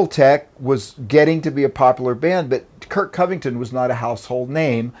Tribal Tech was getting to be a popular band, but Kirk Covington was not a household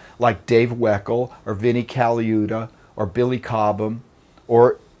name like Dave Weckl or Vinnie Colaiuta or Billy Cobham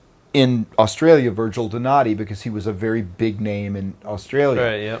or in Australia Virgil Donati, because he was a very big name in Australia.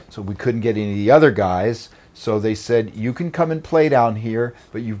 Right, yep. So we couldn't get any of the other guys. So they said, you can come and play down here,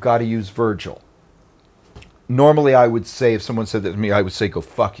 but you've got to use Virgil. Normally I would say, if someone said that to me, I would say, go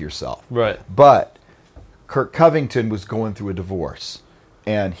fuck yourself. Right. But Kirk Covington was going through a divorce,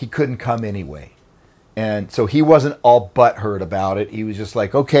 and he couldn't come anyway. And so he wasn't all butthurt about it. He was just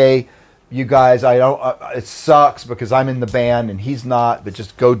like, okay, you guys, it sucks because I'm in the band and he's not, but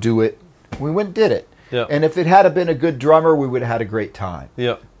just go do it. We went and did it. Yep. And if it had been a good drummer, we would have had a great time.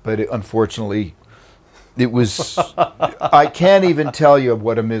 Yep. But unfortunately, it was, I can't even tell you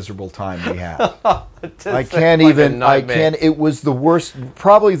what a miserable time we had. It was the worst,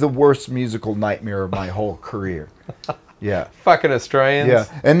 probably the worst musical nightmare of my whole career. Yeah. Fucking Australians.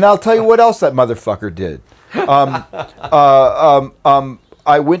 Yeah. And I'll tell you what else that motherfucker did.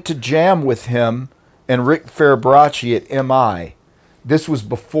 I went to jam with him and Rick Farabracci at MI. This was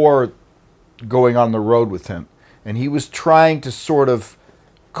before going on the road with him. And he was trying to sort of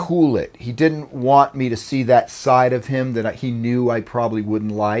cool it. He didn't want me to see that side of him that he knew I probably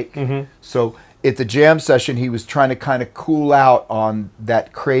wouldn't like. Mm-hmm. So at the jam session, he was trying to kind of cool out on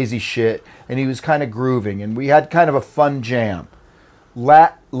that crazy shit. And he was kind of grooving. And we had kind of a fun jam.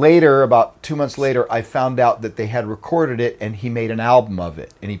 Later, about 2 months later, I found out that they had recorded it and he made an album of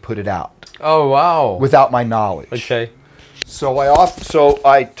it and he put it out. Oh, wow. Without my knowledge. Okay. So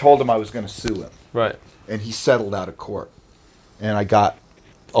I told him I was going to sue him. Right. And he settled out of court. And I got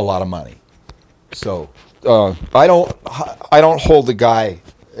a lot of money. So I don't hold the guy.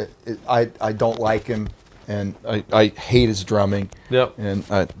 I don't like him. And I hate his drumming. Yep. And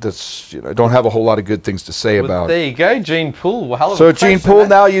I don't have a whole lot of good things to say about There it. you go, Gene Poole. Well, So Gene Poole,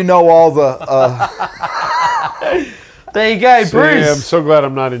 now you know all the... there you go, Bruce. I'm so glad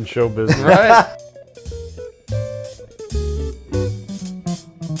I'm not in show business. Right.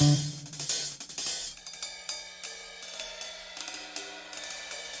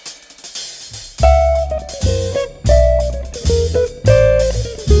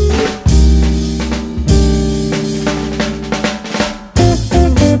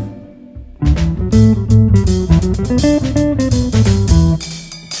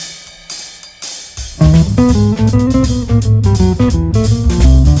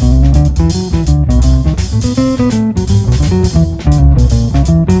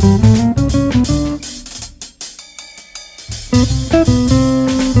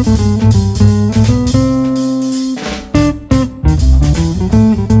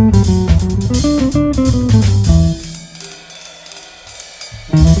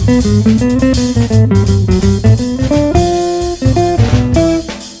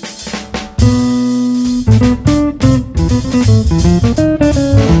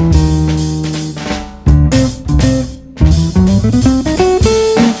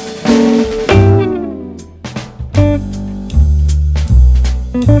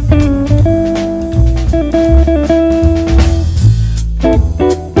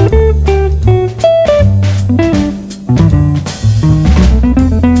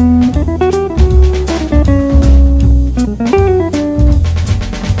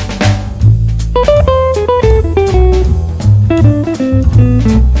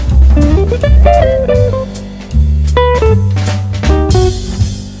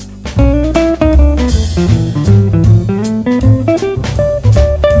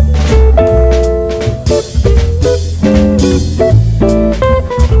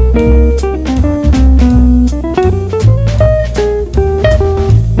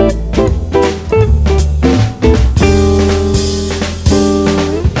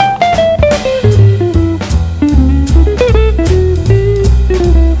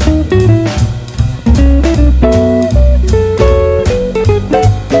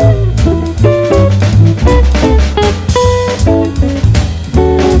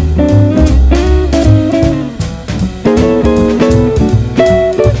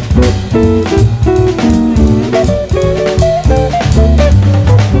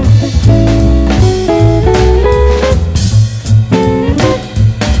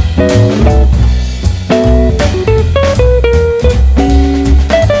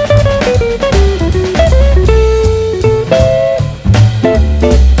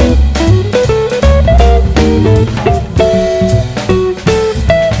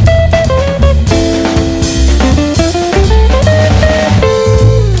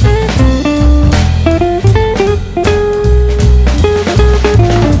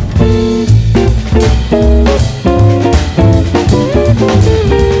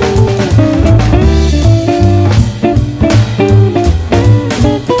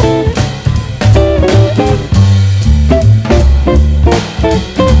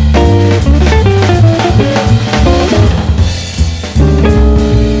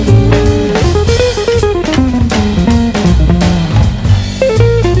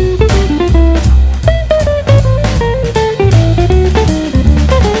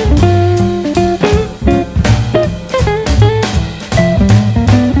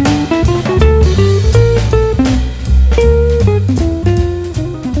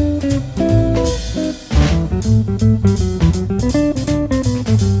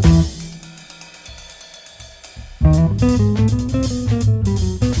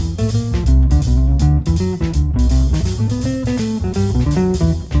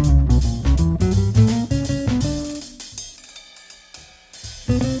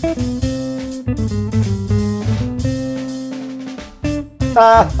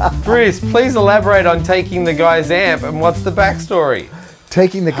 Bruce, please elaborate on taking the guy's amp and what's the backstory?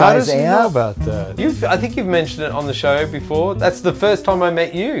 Taking the How guy's does he know amp. about that? I think you've mentioned it on the show before. That's the first time I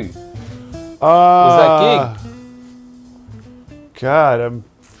met you. Was that God,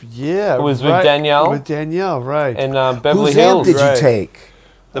 yeah. It was with right, Danielle? With Danielle, right. In Beverly Whose Hills. amp did right. you take?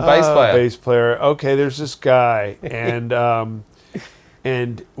 The bass player. Bass player. Okay, there's this guy, and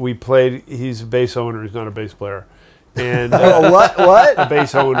and we played. He's a bass owner. He's not a bass player, and What? a What?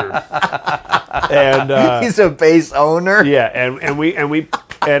 bass owner. And He's a bass owner. yeah, and we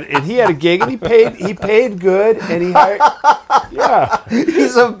he had a gig, and he paid good, and he hired. Yeah,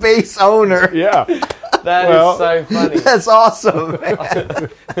 He's a bass owner. yeah, That Well- is so funny. That's awesome, man.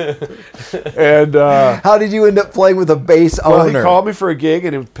 and. How did you end up playing with a bass Well, he owner? called me for a gig,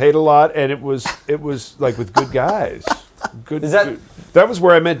 and it paid a lot, and it was like with good guys. Good. Is that- good- that was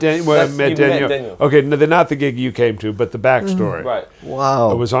where I met Daniel. Where I That's- met you met Daniel. Daniel. Okay, no, not the gig you came to, but the backstory. Right.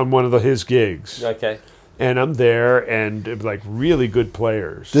 Wow. I was on one of his gigs, Okay. and I'm there, and like really good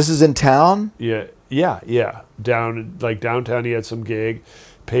players. This is in town? Yeah. Downtown, he had some gig,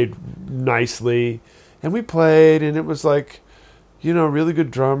 paid nicely, and we played, and it was like, really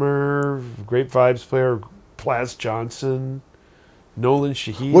good drummer, great vibes player, Plas Johnson, Nolan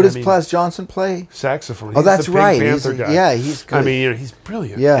Shaheen. What does Plas Johnson play? Saxophone. Oh, He's that's the Pink right. Panther guy. Yeah, he's good. I mean, he's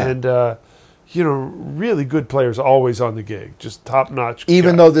brilliant. Yeah. And really good players always on the gig, just top notch.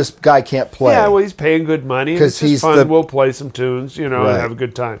 Even though this guy can't play. Yeah, well, he's paying good money. 'Cause It's just he's fun. the- We'll play some tunes, Right. and have a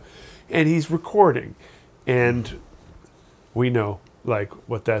good time. And he's recording, and we know like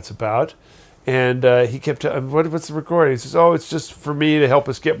what that's about. And he kept telling, what's the recording? He says, "Oh, it's just for me to help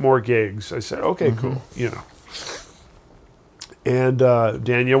us get more gigs." I said, "Okay, cool." And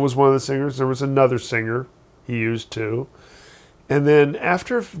Danielle was one of the singers. There was another singer he used too. And then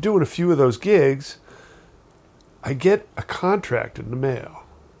after doing a few of those gigs, I get a contract in the mail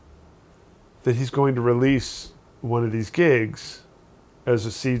that he's going to release one of these gigs as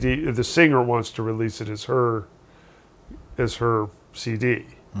a CD. The singer wants to release it as her CD.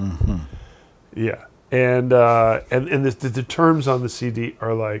 Mm-hmm. Yeah, and the terms on the CD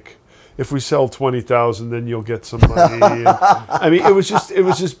are like, if we sell 20,000, then you'll get some money. And, I mean, it was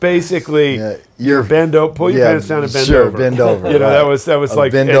just basically Yeah, your bend over, pull your pants down and bend sure, over. bend over. That right. was A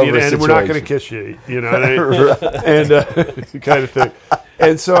like, bend and, over and we're not going to situation. kiss you, and kind of thing.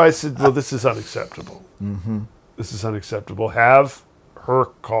 And so I said, well, this is unacceptable. Mm-hmm. This is unacceptable. Have her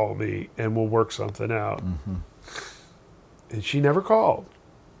call me, and we'll work something out. Mm-hmm. And she never called.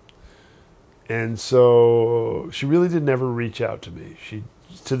 And so she really did never reach out to me.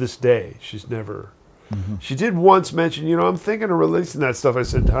 To this day, she's never. Mm-hmm. She did once mention, I'm thinking of releasing that stuff. I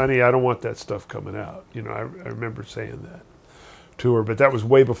said, honey, I don't want that stuff coming out. I remember saying that to her, but that was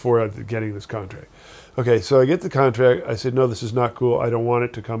way before getting this contract. Okay, so I get the contract. I said, no, this is not cool. I don't want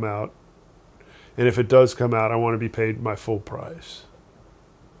it to come out. And if it does come out, I want to be paid my full price.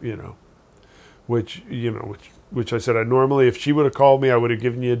 Which I said, I normally, if she would have called me, I would have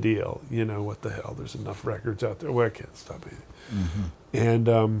given you a deal. What the hell? There's enough records out there. Well, I can't stop it. Mm-hmm.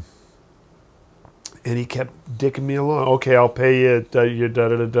 And he kept dicking me along. Okay, I'll pay you your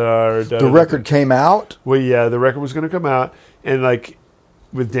da-da-da-da. The record came out? Well, yeah, the record was going to come out. And like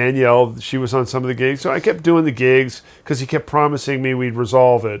with Danielle, she was on some of the gigs. So I kept doing the gigs because he kept promising me we'd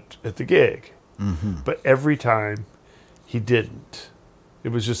resolve it at the gig. Mm-hmm. But every time he didn't. It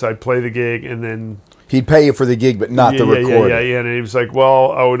was just I'd play the gig and then... He'd pay you for the gig, but not the recording. Yeah. And he was like,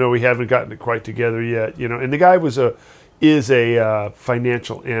 well, oh, no, we haven't gotten it quite together yet. And the guy is a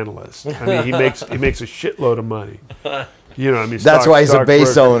financial analyst. I mean, he makes a shitload of money. That's why he's a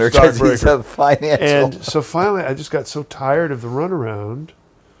bass owner, because he's a financial. And so finally, I just got so tired of the runaround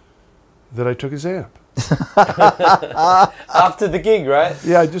that I took his amp. After the gig, right?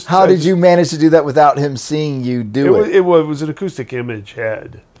 Yeah, How did you manage to do that without him seeing you do it? It was an acoustic image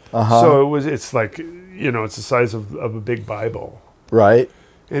head. Uh-huh. So it's like, it's the size of a big Bible. Right.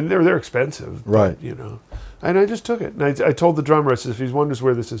 And they're expensive. Right. But, and I just took it. And I told the drummer, I said, if he wonders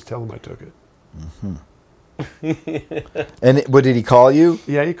where this is, tell him I took it. Mm-hmm. And what did he call you?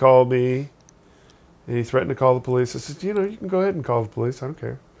 Yeah, he called me. And he threatened to call the police. I said, you can go ahead and call the police. I don't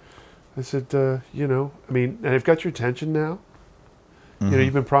care. I said, and I've got your attention now. Mm-hmm.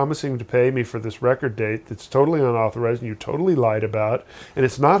 You've been promising to pay me for this record date that's totally unauthorized and you totally lied about. And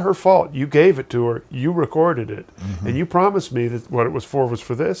it's not her fault. You gave it to her. You recorded it. Mm-hmm. And you promised me that what it was for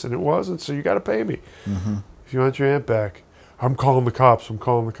this, and it wasn't, so you got to pay me. Mm-hmm. If you want your amp back, I'm calling the cops. I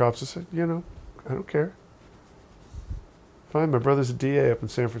said, I don't care. Fine, my brother's a DA up in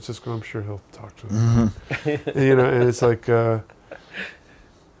San Francisco. I'm sure he'll talk to him. Mm-hmm. And it's like...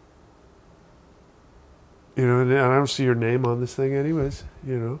 You know, and I don't see your name on this thing anyways,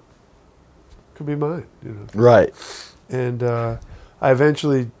 you know. Could be mine, you know. Right. And I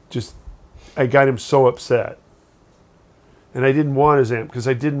eventually I got him so upset. And I didn't want his amp because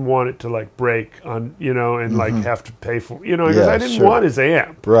I didn't want it to like break on, you know, and like have to pay for, you know, because I didn't want his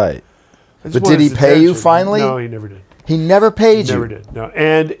amp. Right. I just But wanted did he his pay you attention. finally? No, he never did. He never paid you. Never did. No.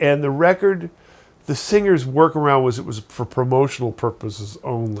 And the record, the singer's workaround was it was for promotional purposes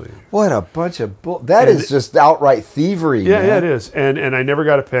only. What a bunch of bull. That is just outright thievery. Yeah, man. yeah, it is. And I never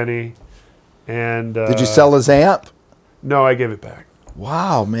got a penny. And Did you sell his amp? No, I gave it back.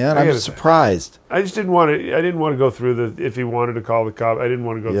 Wow, man, I I'm get it. surprised. I just didn't want to. I didn't want to go through the. If he wanted to call the cop, I didn't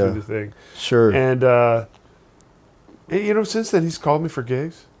want to go Yeah. through the thing. Sure. And you know, since then he's called me for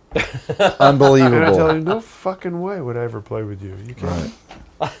gigs, and I tell Unbelievable. you, no fucking way would I ever play with you. You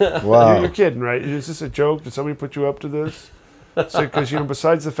can't. Wow. You're kidding, right? Is this a joke? Did somebody put you up to this? Because you know,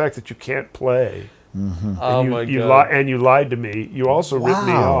 besides the fact that you can't play, Oh and my you god! and you lied to me, you also ripped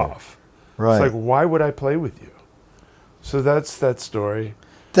me Wow. off. Right. It's like, why would I play with you? So that's that story.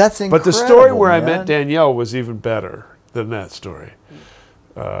 That's incredible. But the story where I man. met Danielle was even better than that story.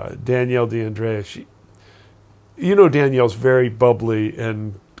 Danielle D'Andrea, you know, Danielle's very bubbly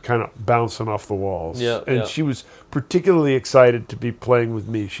and kind of bouncing off the walls. Yeah, and yeah. she was particularly excited to be playing with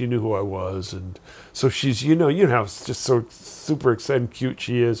me. She knew who I was, and so she's, you know how just so super excited and cute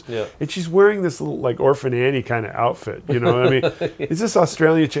she is. Yeah. And she's wearing this little like Orphan Annie kind of outfit. You know what I mean? It's this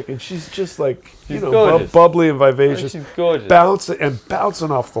Australian chick, and she's just like She's gorgeous. bubbly and vivacious. She's gorgeous.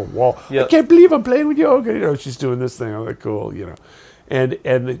 Bouncing off the wall. Yeah. I can't believe I'm playing with you. Okay, you know, she's doing this thing. I'm like, cool, you know. And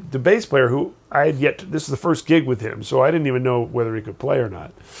the bass player who I had yet to, this is the first gig with him, so I didn't even know whether he could play or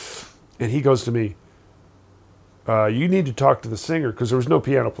not. And he goes to me, you need to talk to the singer, because there was no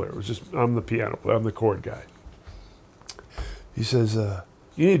piano player. It was just, I'm the piano player. I'm the chord guy. He says,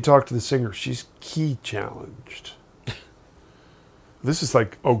 you need to talk to the singer. She's key challenged. This is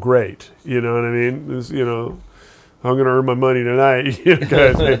like, oh, great. You know what I mean? This, you know, I'm going to earn my money tonight. You know, kind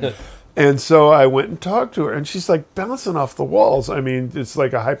of thing. And so I went and talked to her, and she's like bouncing off the walls. I mean, it's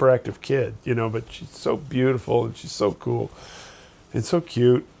like a hyperactive kid, you know, but she's so beautiful, and she's so cool and so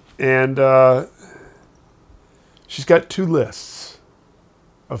cute. And she's got 2 lists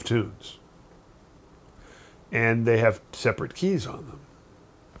of tunes, and they have separate keys on them.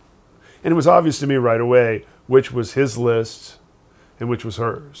 And it was obvious to me right away which was his list and which was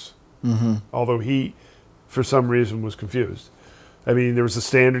hers. Mm-hmm. Although he, for some reason, was confused. I mean, there was the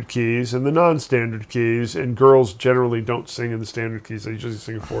standard keys and the non-standard keys, and girls generally don't sing in the standard keys. They usually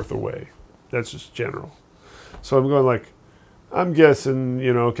sing a fourth away. That's just general. So I'm going like, I'm guessing,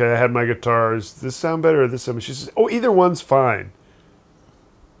 you know, okay, I had my guitars. This sound better or this sound better? She says, oh, either one's fine.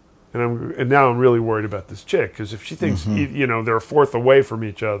 And now I'm really worried about this chick, because if she thinks, you know, they're a fourth away from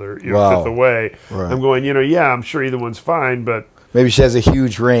each other, you know, Wow. fifth away, Right. I'm going, you know, yeah, I'm sure either one's fine, but Maybe she has a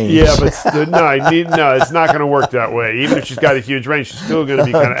huge range. yeah, but no, it's not going to work that way. Even if she's got a huge range, she's still going to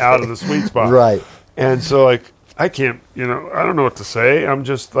be kind of out of the sweet spot. Right. And so, like, I can't, you know, I don't know what to say. I'm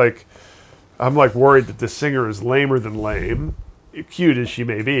like worried that the singer is lamer than lame, cute as she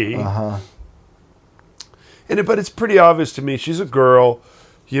may be. Uh-huh. But it's pretty obvious to me. She's a girl,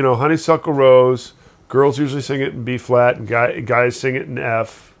 you know, Honeysuckle Rose. Girls usually sing it in B flat, and guys sing it in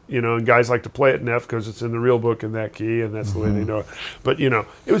F. You know, and guys like to play it in F because it's in the real book in that key, and that's the way they know it. But, you know,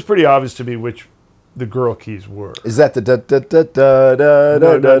 it was pretty obvious to me which the girl keys were. Is that the da da da da da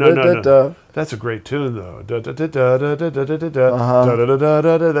da da da da? That's a great tune, though. Da da da da da da da da da da da da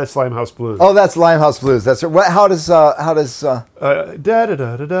da da. That's Limehouse Blues. Oh, that's Limehouse Blues. That's how does da da da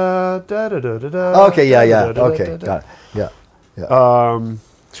da da da da da da. Okay, yeah. Okay, got it. Yeah.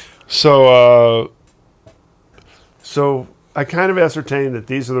 So I kind of ascertained that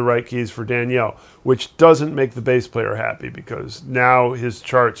these are the right keys for Danielle, which doesn't make the bass player happy because now his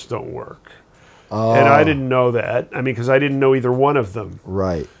charts don't work. And I didn't know that. I mean, because I didn't know either one of them.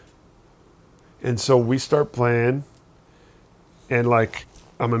 Right. And so we start playing, and like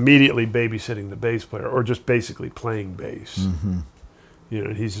I'm immediately babysitting the bass player, or just basically playing bass. Mm-hmm. You know,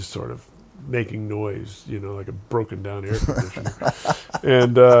 and he's just sort of making noise, you know, like a broken down air conditioner.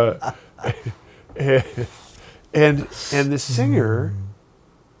 And the singer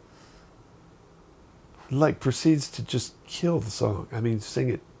like proceeds to just kill the song. I mean, sing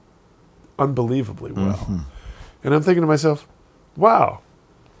it unbelievably well. Mm-hmm. And I'm thinking to myself, wow,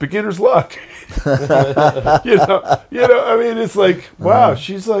 beginner's luck. you know, I mean, it's like, wow,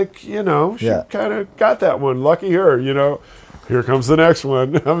 she's like, you know, she kind of got that one. Lucky her, you know. Here comes the next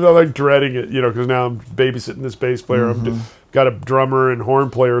one. I'm like dreading it, you know, because now I'm babysitting this bass player. Mm-hmm. I've got a drummer and horn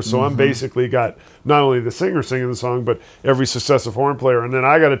player, so I'm basically got not only the singer singing the song, but every successive horn player. And then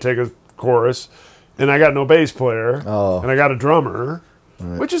I got to take a chorus, and I got no bass player, Oh. and I got a drummer,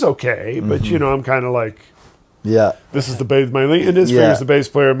 which is okay. But I'm kind of like, Yeah. this is the bass. My index Yeah. finger is the bass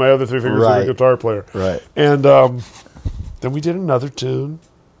player. My other 3 fingers are Right. the guitar player. Right. And then we did another tune,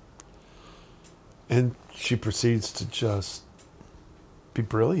 and she proceeds to just be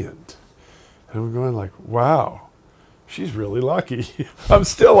brilliant. And I'm going like, wow, she's really lucky. I'm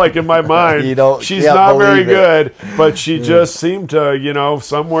still like in my mind, she's can't not very believe it. good, but she just seemed to,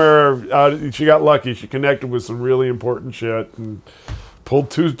 somewhere out, she got lucky. She connected with some really important shit and pulled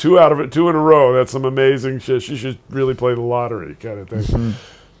two out of it, 2 in a row. That's some amazing shit. She should really play the lottery kind of thing. Mm-hmm.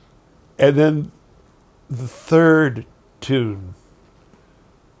 And then the third tune,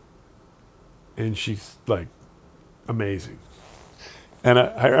 and she's like amazing. And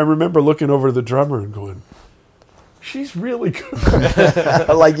I remember looking over to the drummer and going, she's really good.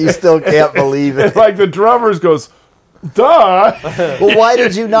 Like you still can't believe it. And like the drummers goes, duh. Well, why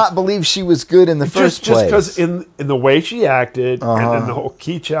did you not believe she was good in the first Just place? because in the way she acted and then the whole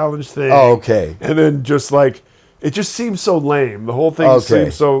key challenge thing. Oh, okay. And then just like, it just seems so lame. The whole thing Okay.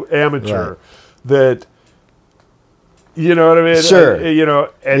 seems so amateur Right. that, you know what I mean? Sure.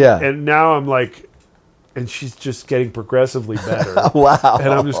 And now I'm like, and she's just getting progressively better. Wow. And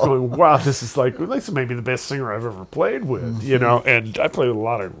I'm just going, wow, this is like maybe the best singer I've ever played with, and I play with a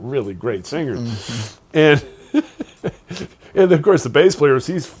lot of really great singers. And and of course the bass player,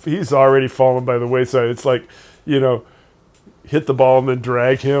 he's already fallen by the wayside. It's like, hit the ball and then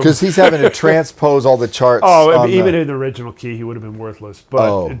drag him. Because he's having to transpose all the charts. Even in the original key, he would have been worthless.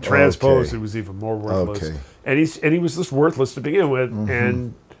 But in transposed, okay. it was even more worthless. Okay. And he was just worthless to begin with.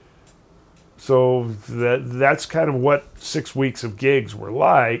 And so that's kind of what 6 weeks of gigs were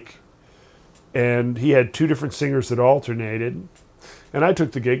like. And he had 2 different singers that alternated. And I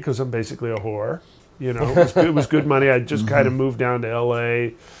took the gig because I'm basically a whore. It was good money. I just kind of moved down to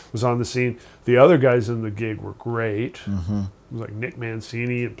L.A., was on the scene. The other guys in the gig were great. It was like Nick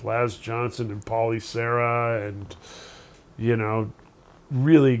Mancini and Plaz Johnson and Pauly Serra and,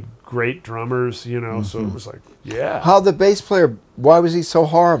 really great drummers, so it was like, yeah. How the bass player, why was he so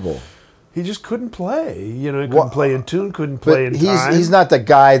horrible? He just couldn't play. He couldn't play in tune, couldn't play in But time. he's not the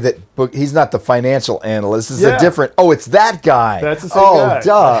guy he's not the financial analyst. This is a different, it's that guy. That's the same guy.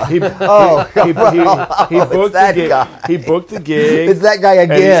 Duh. He booked that the gig. guy. He booked the gig. It's that guy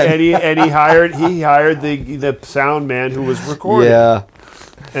again. And he hired the sound man who was recording. Yeah.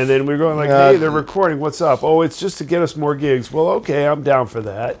 And then we were going like, hey, they're recording. What's up? Oh, it's just to get us more gigs. Well, okay, I'm down for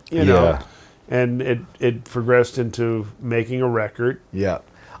that. Yeah. And it progressed into making a record. Yeah.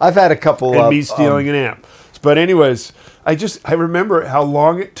 I've had a couple And of... me stealing an amp. But anyways, I remember how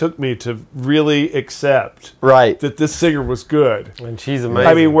long it took me to really accept Right. that this singer was good. And she's amazing.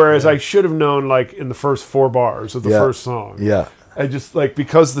 I mean, whereas I should have known like in the first 4 bars of the Yeah. first song. Yeah. I just like,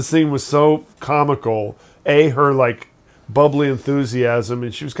 because the scene was so comical, her like bubbly enthusiasm,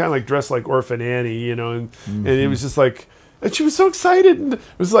 and she was kind of like dressed like Orphan Annie, and it was just like, and she was so excited, and it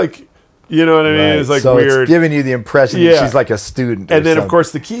was like, you know what I mean? Right. It was like so weird. it's giving you the impression that Yeah. she's like a student. And then, of something.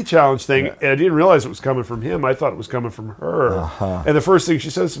 course, the key challenge thing, and I didn't realize it was coming from him. I thought it was coming from her. And the first thing she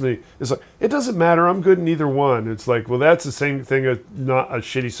says to me is like, it doesn't matter. I'm good in either one. It's like, well, that's the same thing not a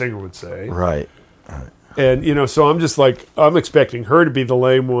shitty singer would say. Right. And, so I'm just like, I'm expecting her to be the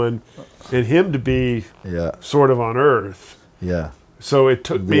lame one and him to be Yeah. sort of on earth. Yeah. So it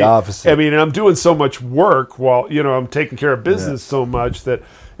took The me... opposite. I mean, and I'm doing so much work while, I'm taking care of business so much that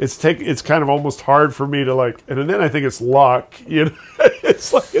it's kind of almost hard for me to like... And then I think it's luck,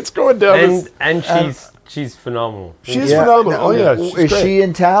 It's like, it's going down And she's phenomenal. She's phenomenal. Oh, yeah. Is She's great. she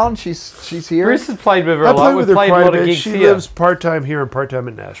in town? She's here? Bruce has played with her I a play lot. with We've her played a quite a lot of bit. gigs She here. lives part-time here and part-time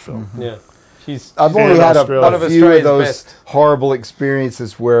in Nashville. Yeah. She's I've only in had Australia. a One of few of Australia's those best. horrible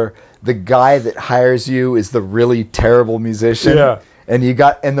experiences where the guy that hires you is the really terrible musician. Yeah. And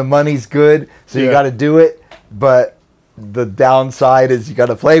the money's good, so you Yeah. got to do it, but the downside is you got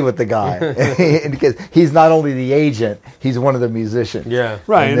to play with the guy. And because he's not only the agent, he's one of the musicians. Yeah.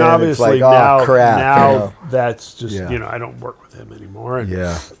 Right, and then it's obviously like, now, oh, crap, now that's just, Yeah. I don't work with him anymore. And,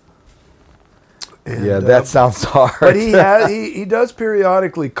 Yeah. and, Yeah, that sounds hard. But he does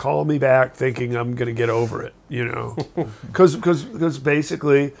periodically call me back thinking I'm going to get over it, Because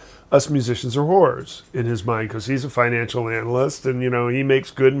basically us musicians are whores in his mind because he's a financial analyst and, he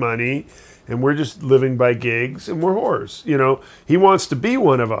makes good money and we're just living by gigs and we're whores. He wants to be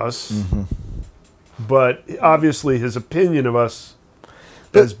one of us, but obviously his opinion of us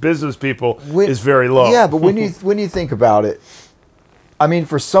as business people is very low. Yeah, but when you think about it, I mean,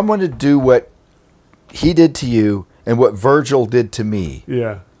 for someone to do what he did to you and what Virgil did to me,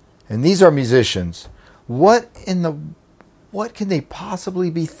 Yeah. and these are musicians, what in the what can they possibly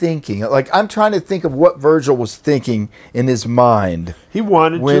be thinking? Like, I'm trying to think of what Virgil was thinking in his mind. He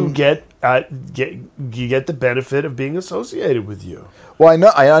wanted to When- get the benefit of being associated with you.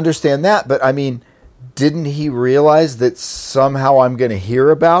 Well, I understand that, but I mean, didn't he realize that somehow I'm going to hear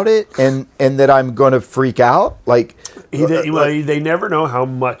about it and that I'm going to freak out? Like, They never know how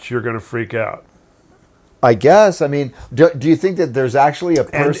much you're going to freak out. I guess. I mean, do you think that there's actually a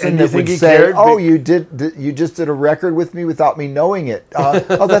person and you that would think he say, cared? "Oh, you just did a record with me without me knowing it"?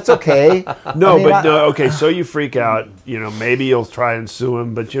 Oh, that's okay. No, I mean, okay, so you freak out. Maybe you'll try and sue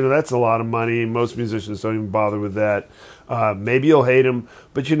him, but that's a lot of money. Most musicians don't even bother with that. Maybe you'll hate him,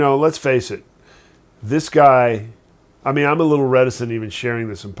 but let's face it. This guy, I'm a little reticent even sharing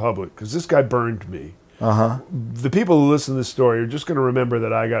this in public because this guy burned me. The people who listen to this story are just going to remember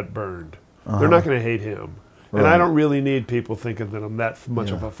that I got burned. They're not going to hate him. And I don't really need people thinking that I'm that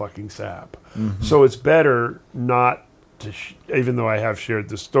much of a fucking sap. So it's better not to, even though I have shared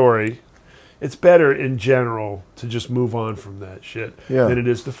the story, it's better in general to just move on from that shit than it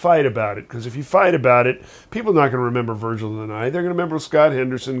is to fight about it. Because if you fight about it, people are not going to remember Virgil and I. They're going to remember Scott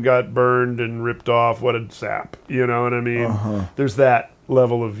Henderson got burned and ripped off. What a sap. You know what I mean? There's that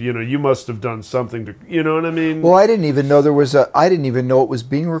level of, you must have done something to, you know what I mean? Well, I didn't even know I didn't even know it was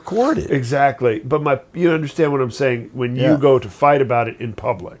being recorded. Exactly. But you understand what I'm saying? When you go to fight about it in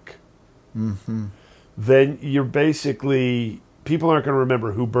public, then you're basically, people aren't going to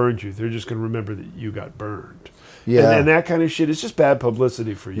remember who burned you. They're just going to remember that you got burned. Yeah. And that kind of shit is just bad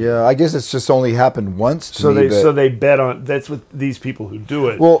publicity for you. Yeah, I guess it's just only happened once to me. So they bet on, that's what these people who do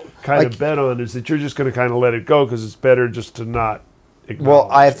it bet on, is that you're just going to kind of let it go because it's better just to not. Well,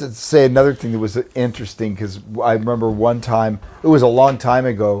 I have to say another thing that was interesting because I remember one time, it was a long time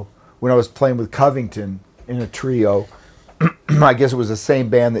ago, when I was playing with Covington in a trio. I guess it was the same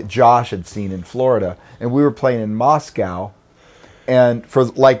band that Josh had seen in Florida. And we were playing in Moscow, and for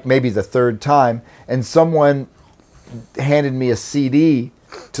like maybe the third time, and someone handed me a CD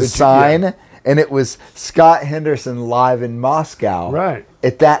to sign, and it was Scott Henderson live in Moscow. Right.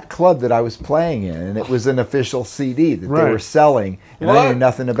 At that club that I was playing in, and it was an official CD that they were selling, and I knew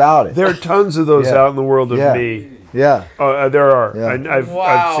nothing about it. There are tons of those out in the world of me. Yeah. There are. Yeah.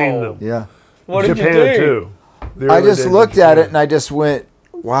 I've seen them. Yeah. What did Japan you do? too. The I early just days looked of at it Japan. and I just went,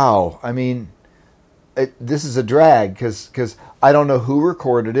 wow. I mean, this is a drag because I don't know who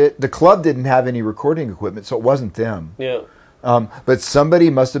recorded it. The club didn't have any recording equipment, so it wasn't them. Yeah. But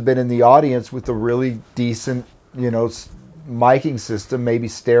somebody must have been in the audience with a really decent, miking system, maybe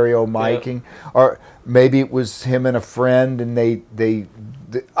stereo miking, or maybe it was him and a friend, and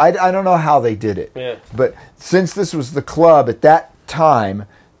I don't know how they did it. Yeah. But since this was the club at that time,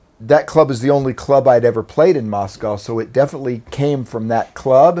 that club is the only club I'd ever played in Moscow, so it definitely came from that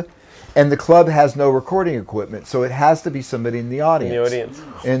club. And the club has no recording equipment, so it has to be somebody in the audience.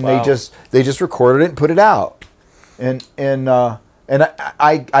 And Wow. they just recorded it and put it out. And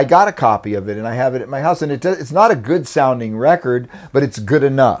I got a copy of it, and I have it at my house. And it's not a good sounding record, but it's good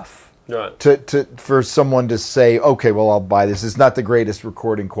enough Right. for someone to say, okay, well, I'll buy this. It's not the greatest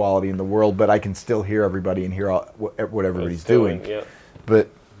recording quality in the world, but I can still hear everybody and hear what everybody's doing. Yeah. But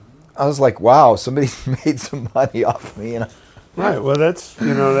I was like, wow, somebody made some money off me. And Right. Well, that's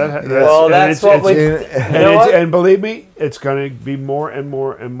Well, that's what we. You and, know what? and believe me, it's going to be more and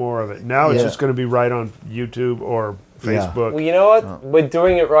more and more of it. Now it's Yeah. just going to be right on YouTube or Facebook. Well, you know what? We're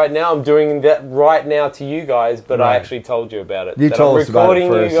doing it right now. I'm doing that right now to you guys, but I Right. actually told you about it. You That told I'm us about it recording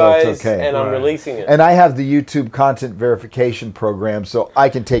first, you so it's guys, okay. and I'm Right. releasing it. And I have the YouTube content verification program, so I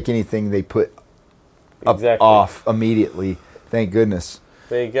can take anything they put up Exactly. off immediately. Thank goodness.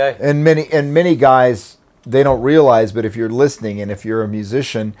 There you go. And many guys, they don't realize, but if you're listening and if you're a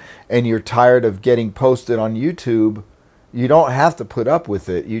musician and you're tired of getting posted on YouTube, you don't have to put up with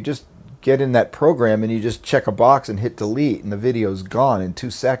it. You just get in that program and you just check a box and hit delete, and the video's gone in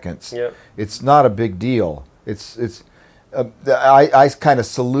 2 seconds. Yep. It's not a big deal. I kind of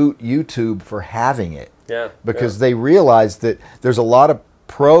salute YouTube for having it. Yeah. Because they realize that there's a lot of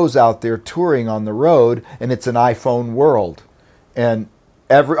pros out there touring on the road, and it's an iPhone world. And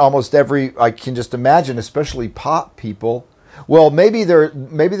almost every, I can just imagine, especially pop people. Well, maybe they're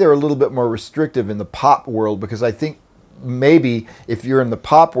a little bit more restrictive in the pop world, because I think maybe if you're in the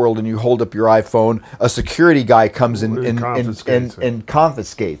pop world and you hold up your iPhone, a security guy comes in and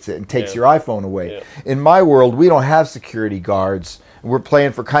confiscates it and takes your iPhone away. Yeah. In my world, we don't have security guards. We're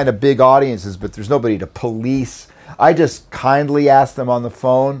playing for kind of big audiences, but there's nobody to police. I just kindly ask them on the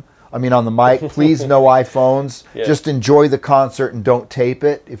mic, please no iPhones. Yeah. Just enjoy the concert and don't tape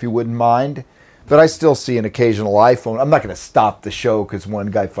it, if you wouldn't mind. But I still see an occasional iPhone. I'm not going to stop the show because one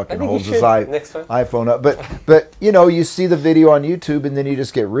guy fucking holds his next time. iPhone up. But you know, you see the video on YouTube and then you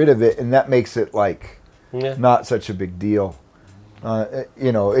just get rid of it, and that makes it like not such a big deal.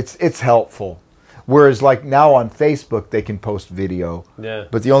 You know, it's helpful. Whereas like now on Facebook they can post video. Yeah.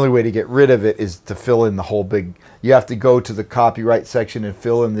 But the only way to get rid of it is to fill in the whole big. You have to go to the copyright section and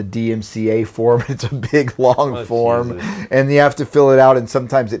fill in the DMCA form. It's a big long form, Jesus. and you have to fill it out. And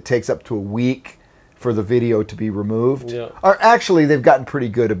sometimes it takes up to a week for the video to be removed. Yeah. Or actually, they've gotten pretty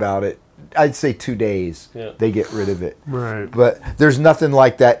good about it. I'd say 2 days they get rid of it. Right. But there's nothing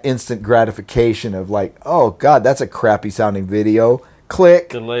like that instant gratification of like, oh God, that's a crappy sounding video. Click,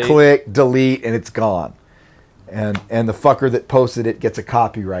 delete, and it's gone. And the fucker that posted it gets a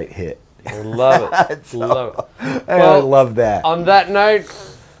copyright hit. I love it. Love it. I love that. On that note,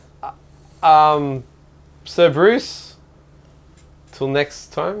 Sir Bruce, till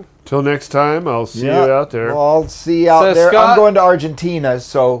next time. Till next time, I'll see you out there. Well, I'll see you out So, there. Scott, I'm going to Argentina,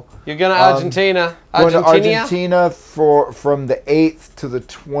 so you're going to Argentina. Going to Argentina from the 8th to the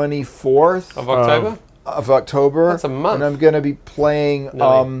 24th of October. That's a month. And I'm going to be playing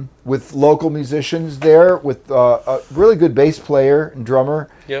with local musicians there, with a really good bass player and drummer.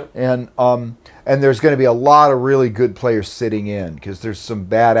 Yep. And there's going to be a lot of really good players sitting in, because there's some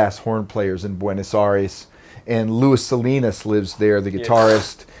badass horn players in Buenos Aires. And Luis Salinas lives there, the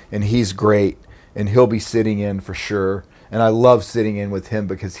guitarist, and he's great. And he'll be sitting in for sure. And I love sitting in with him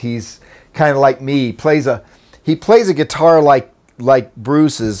because he's kind of like me. He plays a guitar like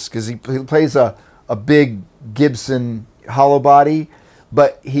Bruce's, because he plays a big Gibson hollow body,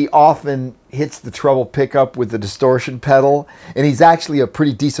 but he often hits the treble pickup with the distortion pedal, and he's actually a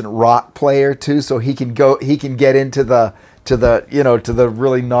pretty decent rock player too, so he can get into the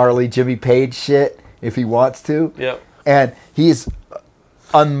really gnarly Jimmy Page shit if he wants to. Yep. And he's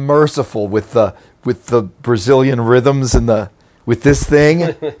unmerciful with the Brazilian rhythms and with this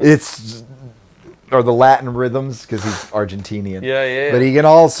thing. Or the Latin rhythms, because he's Argentinian. Yeah. But he can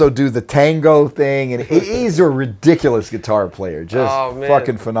also do the tango thing, and he's a ridiculous guitar player, just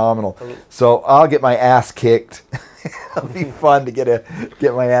fucking phenomenal. So I'll get my ass kicked. It'll be fun to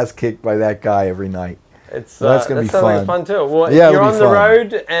get my ass kicked by that guy every night. So that's going to be fun. Fun too. Well, if you're on the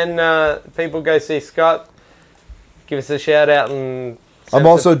road and people go see Scott, give us a shout out. And I'm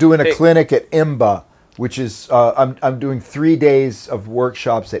also doing a clinic at IMBA, which is I'm doing 3 days of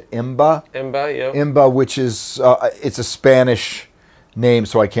workshops at IMBA. IMBA, which is it's a Spanish name,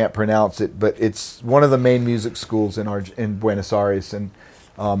 so I can't pronounce it, but it's one of the main music schools in Buenos Aires, and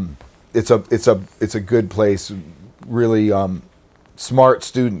it's a good place. Really smart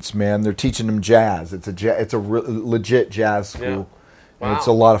students, man. They're teaching them jazz. It's a legit jazz school, and it's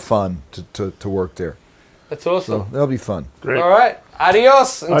a lot of fun to work there. That's awesome. So that'll be fun. Great. All right.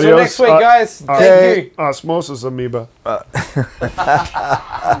 Adios. Until next week, guys. Thank you. Osmosis amoeba.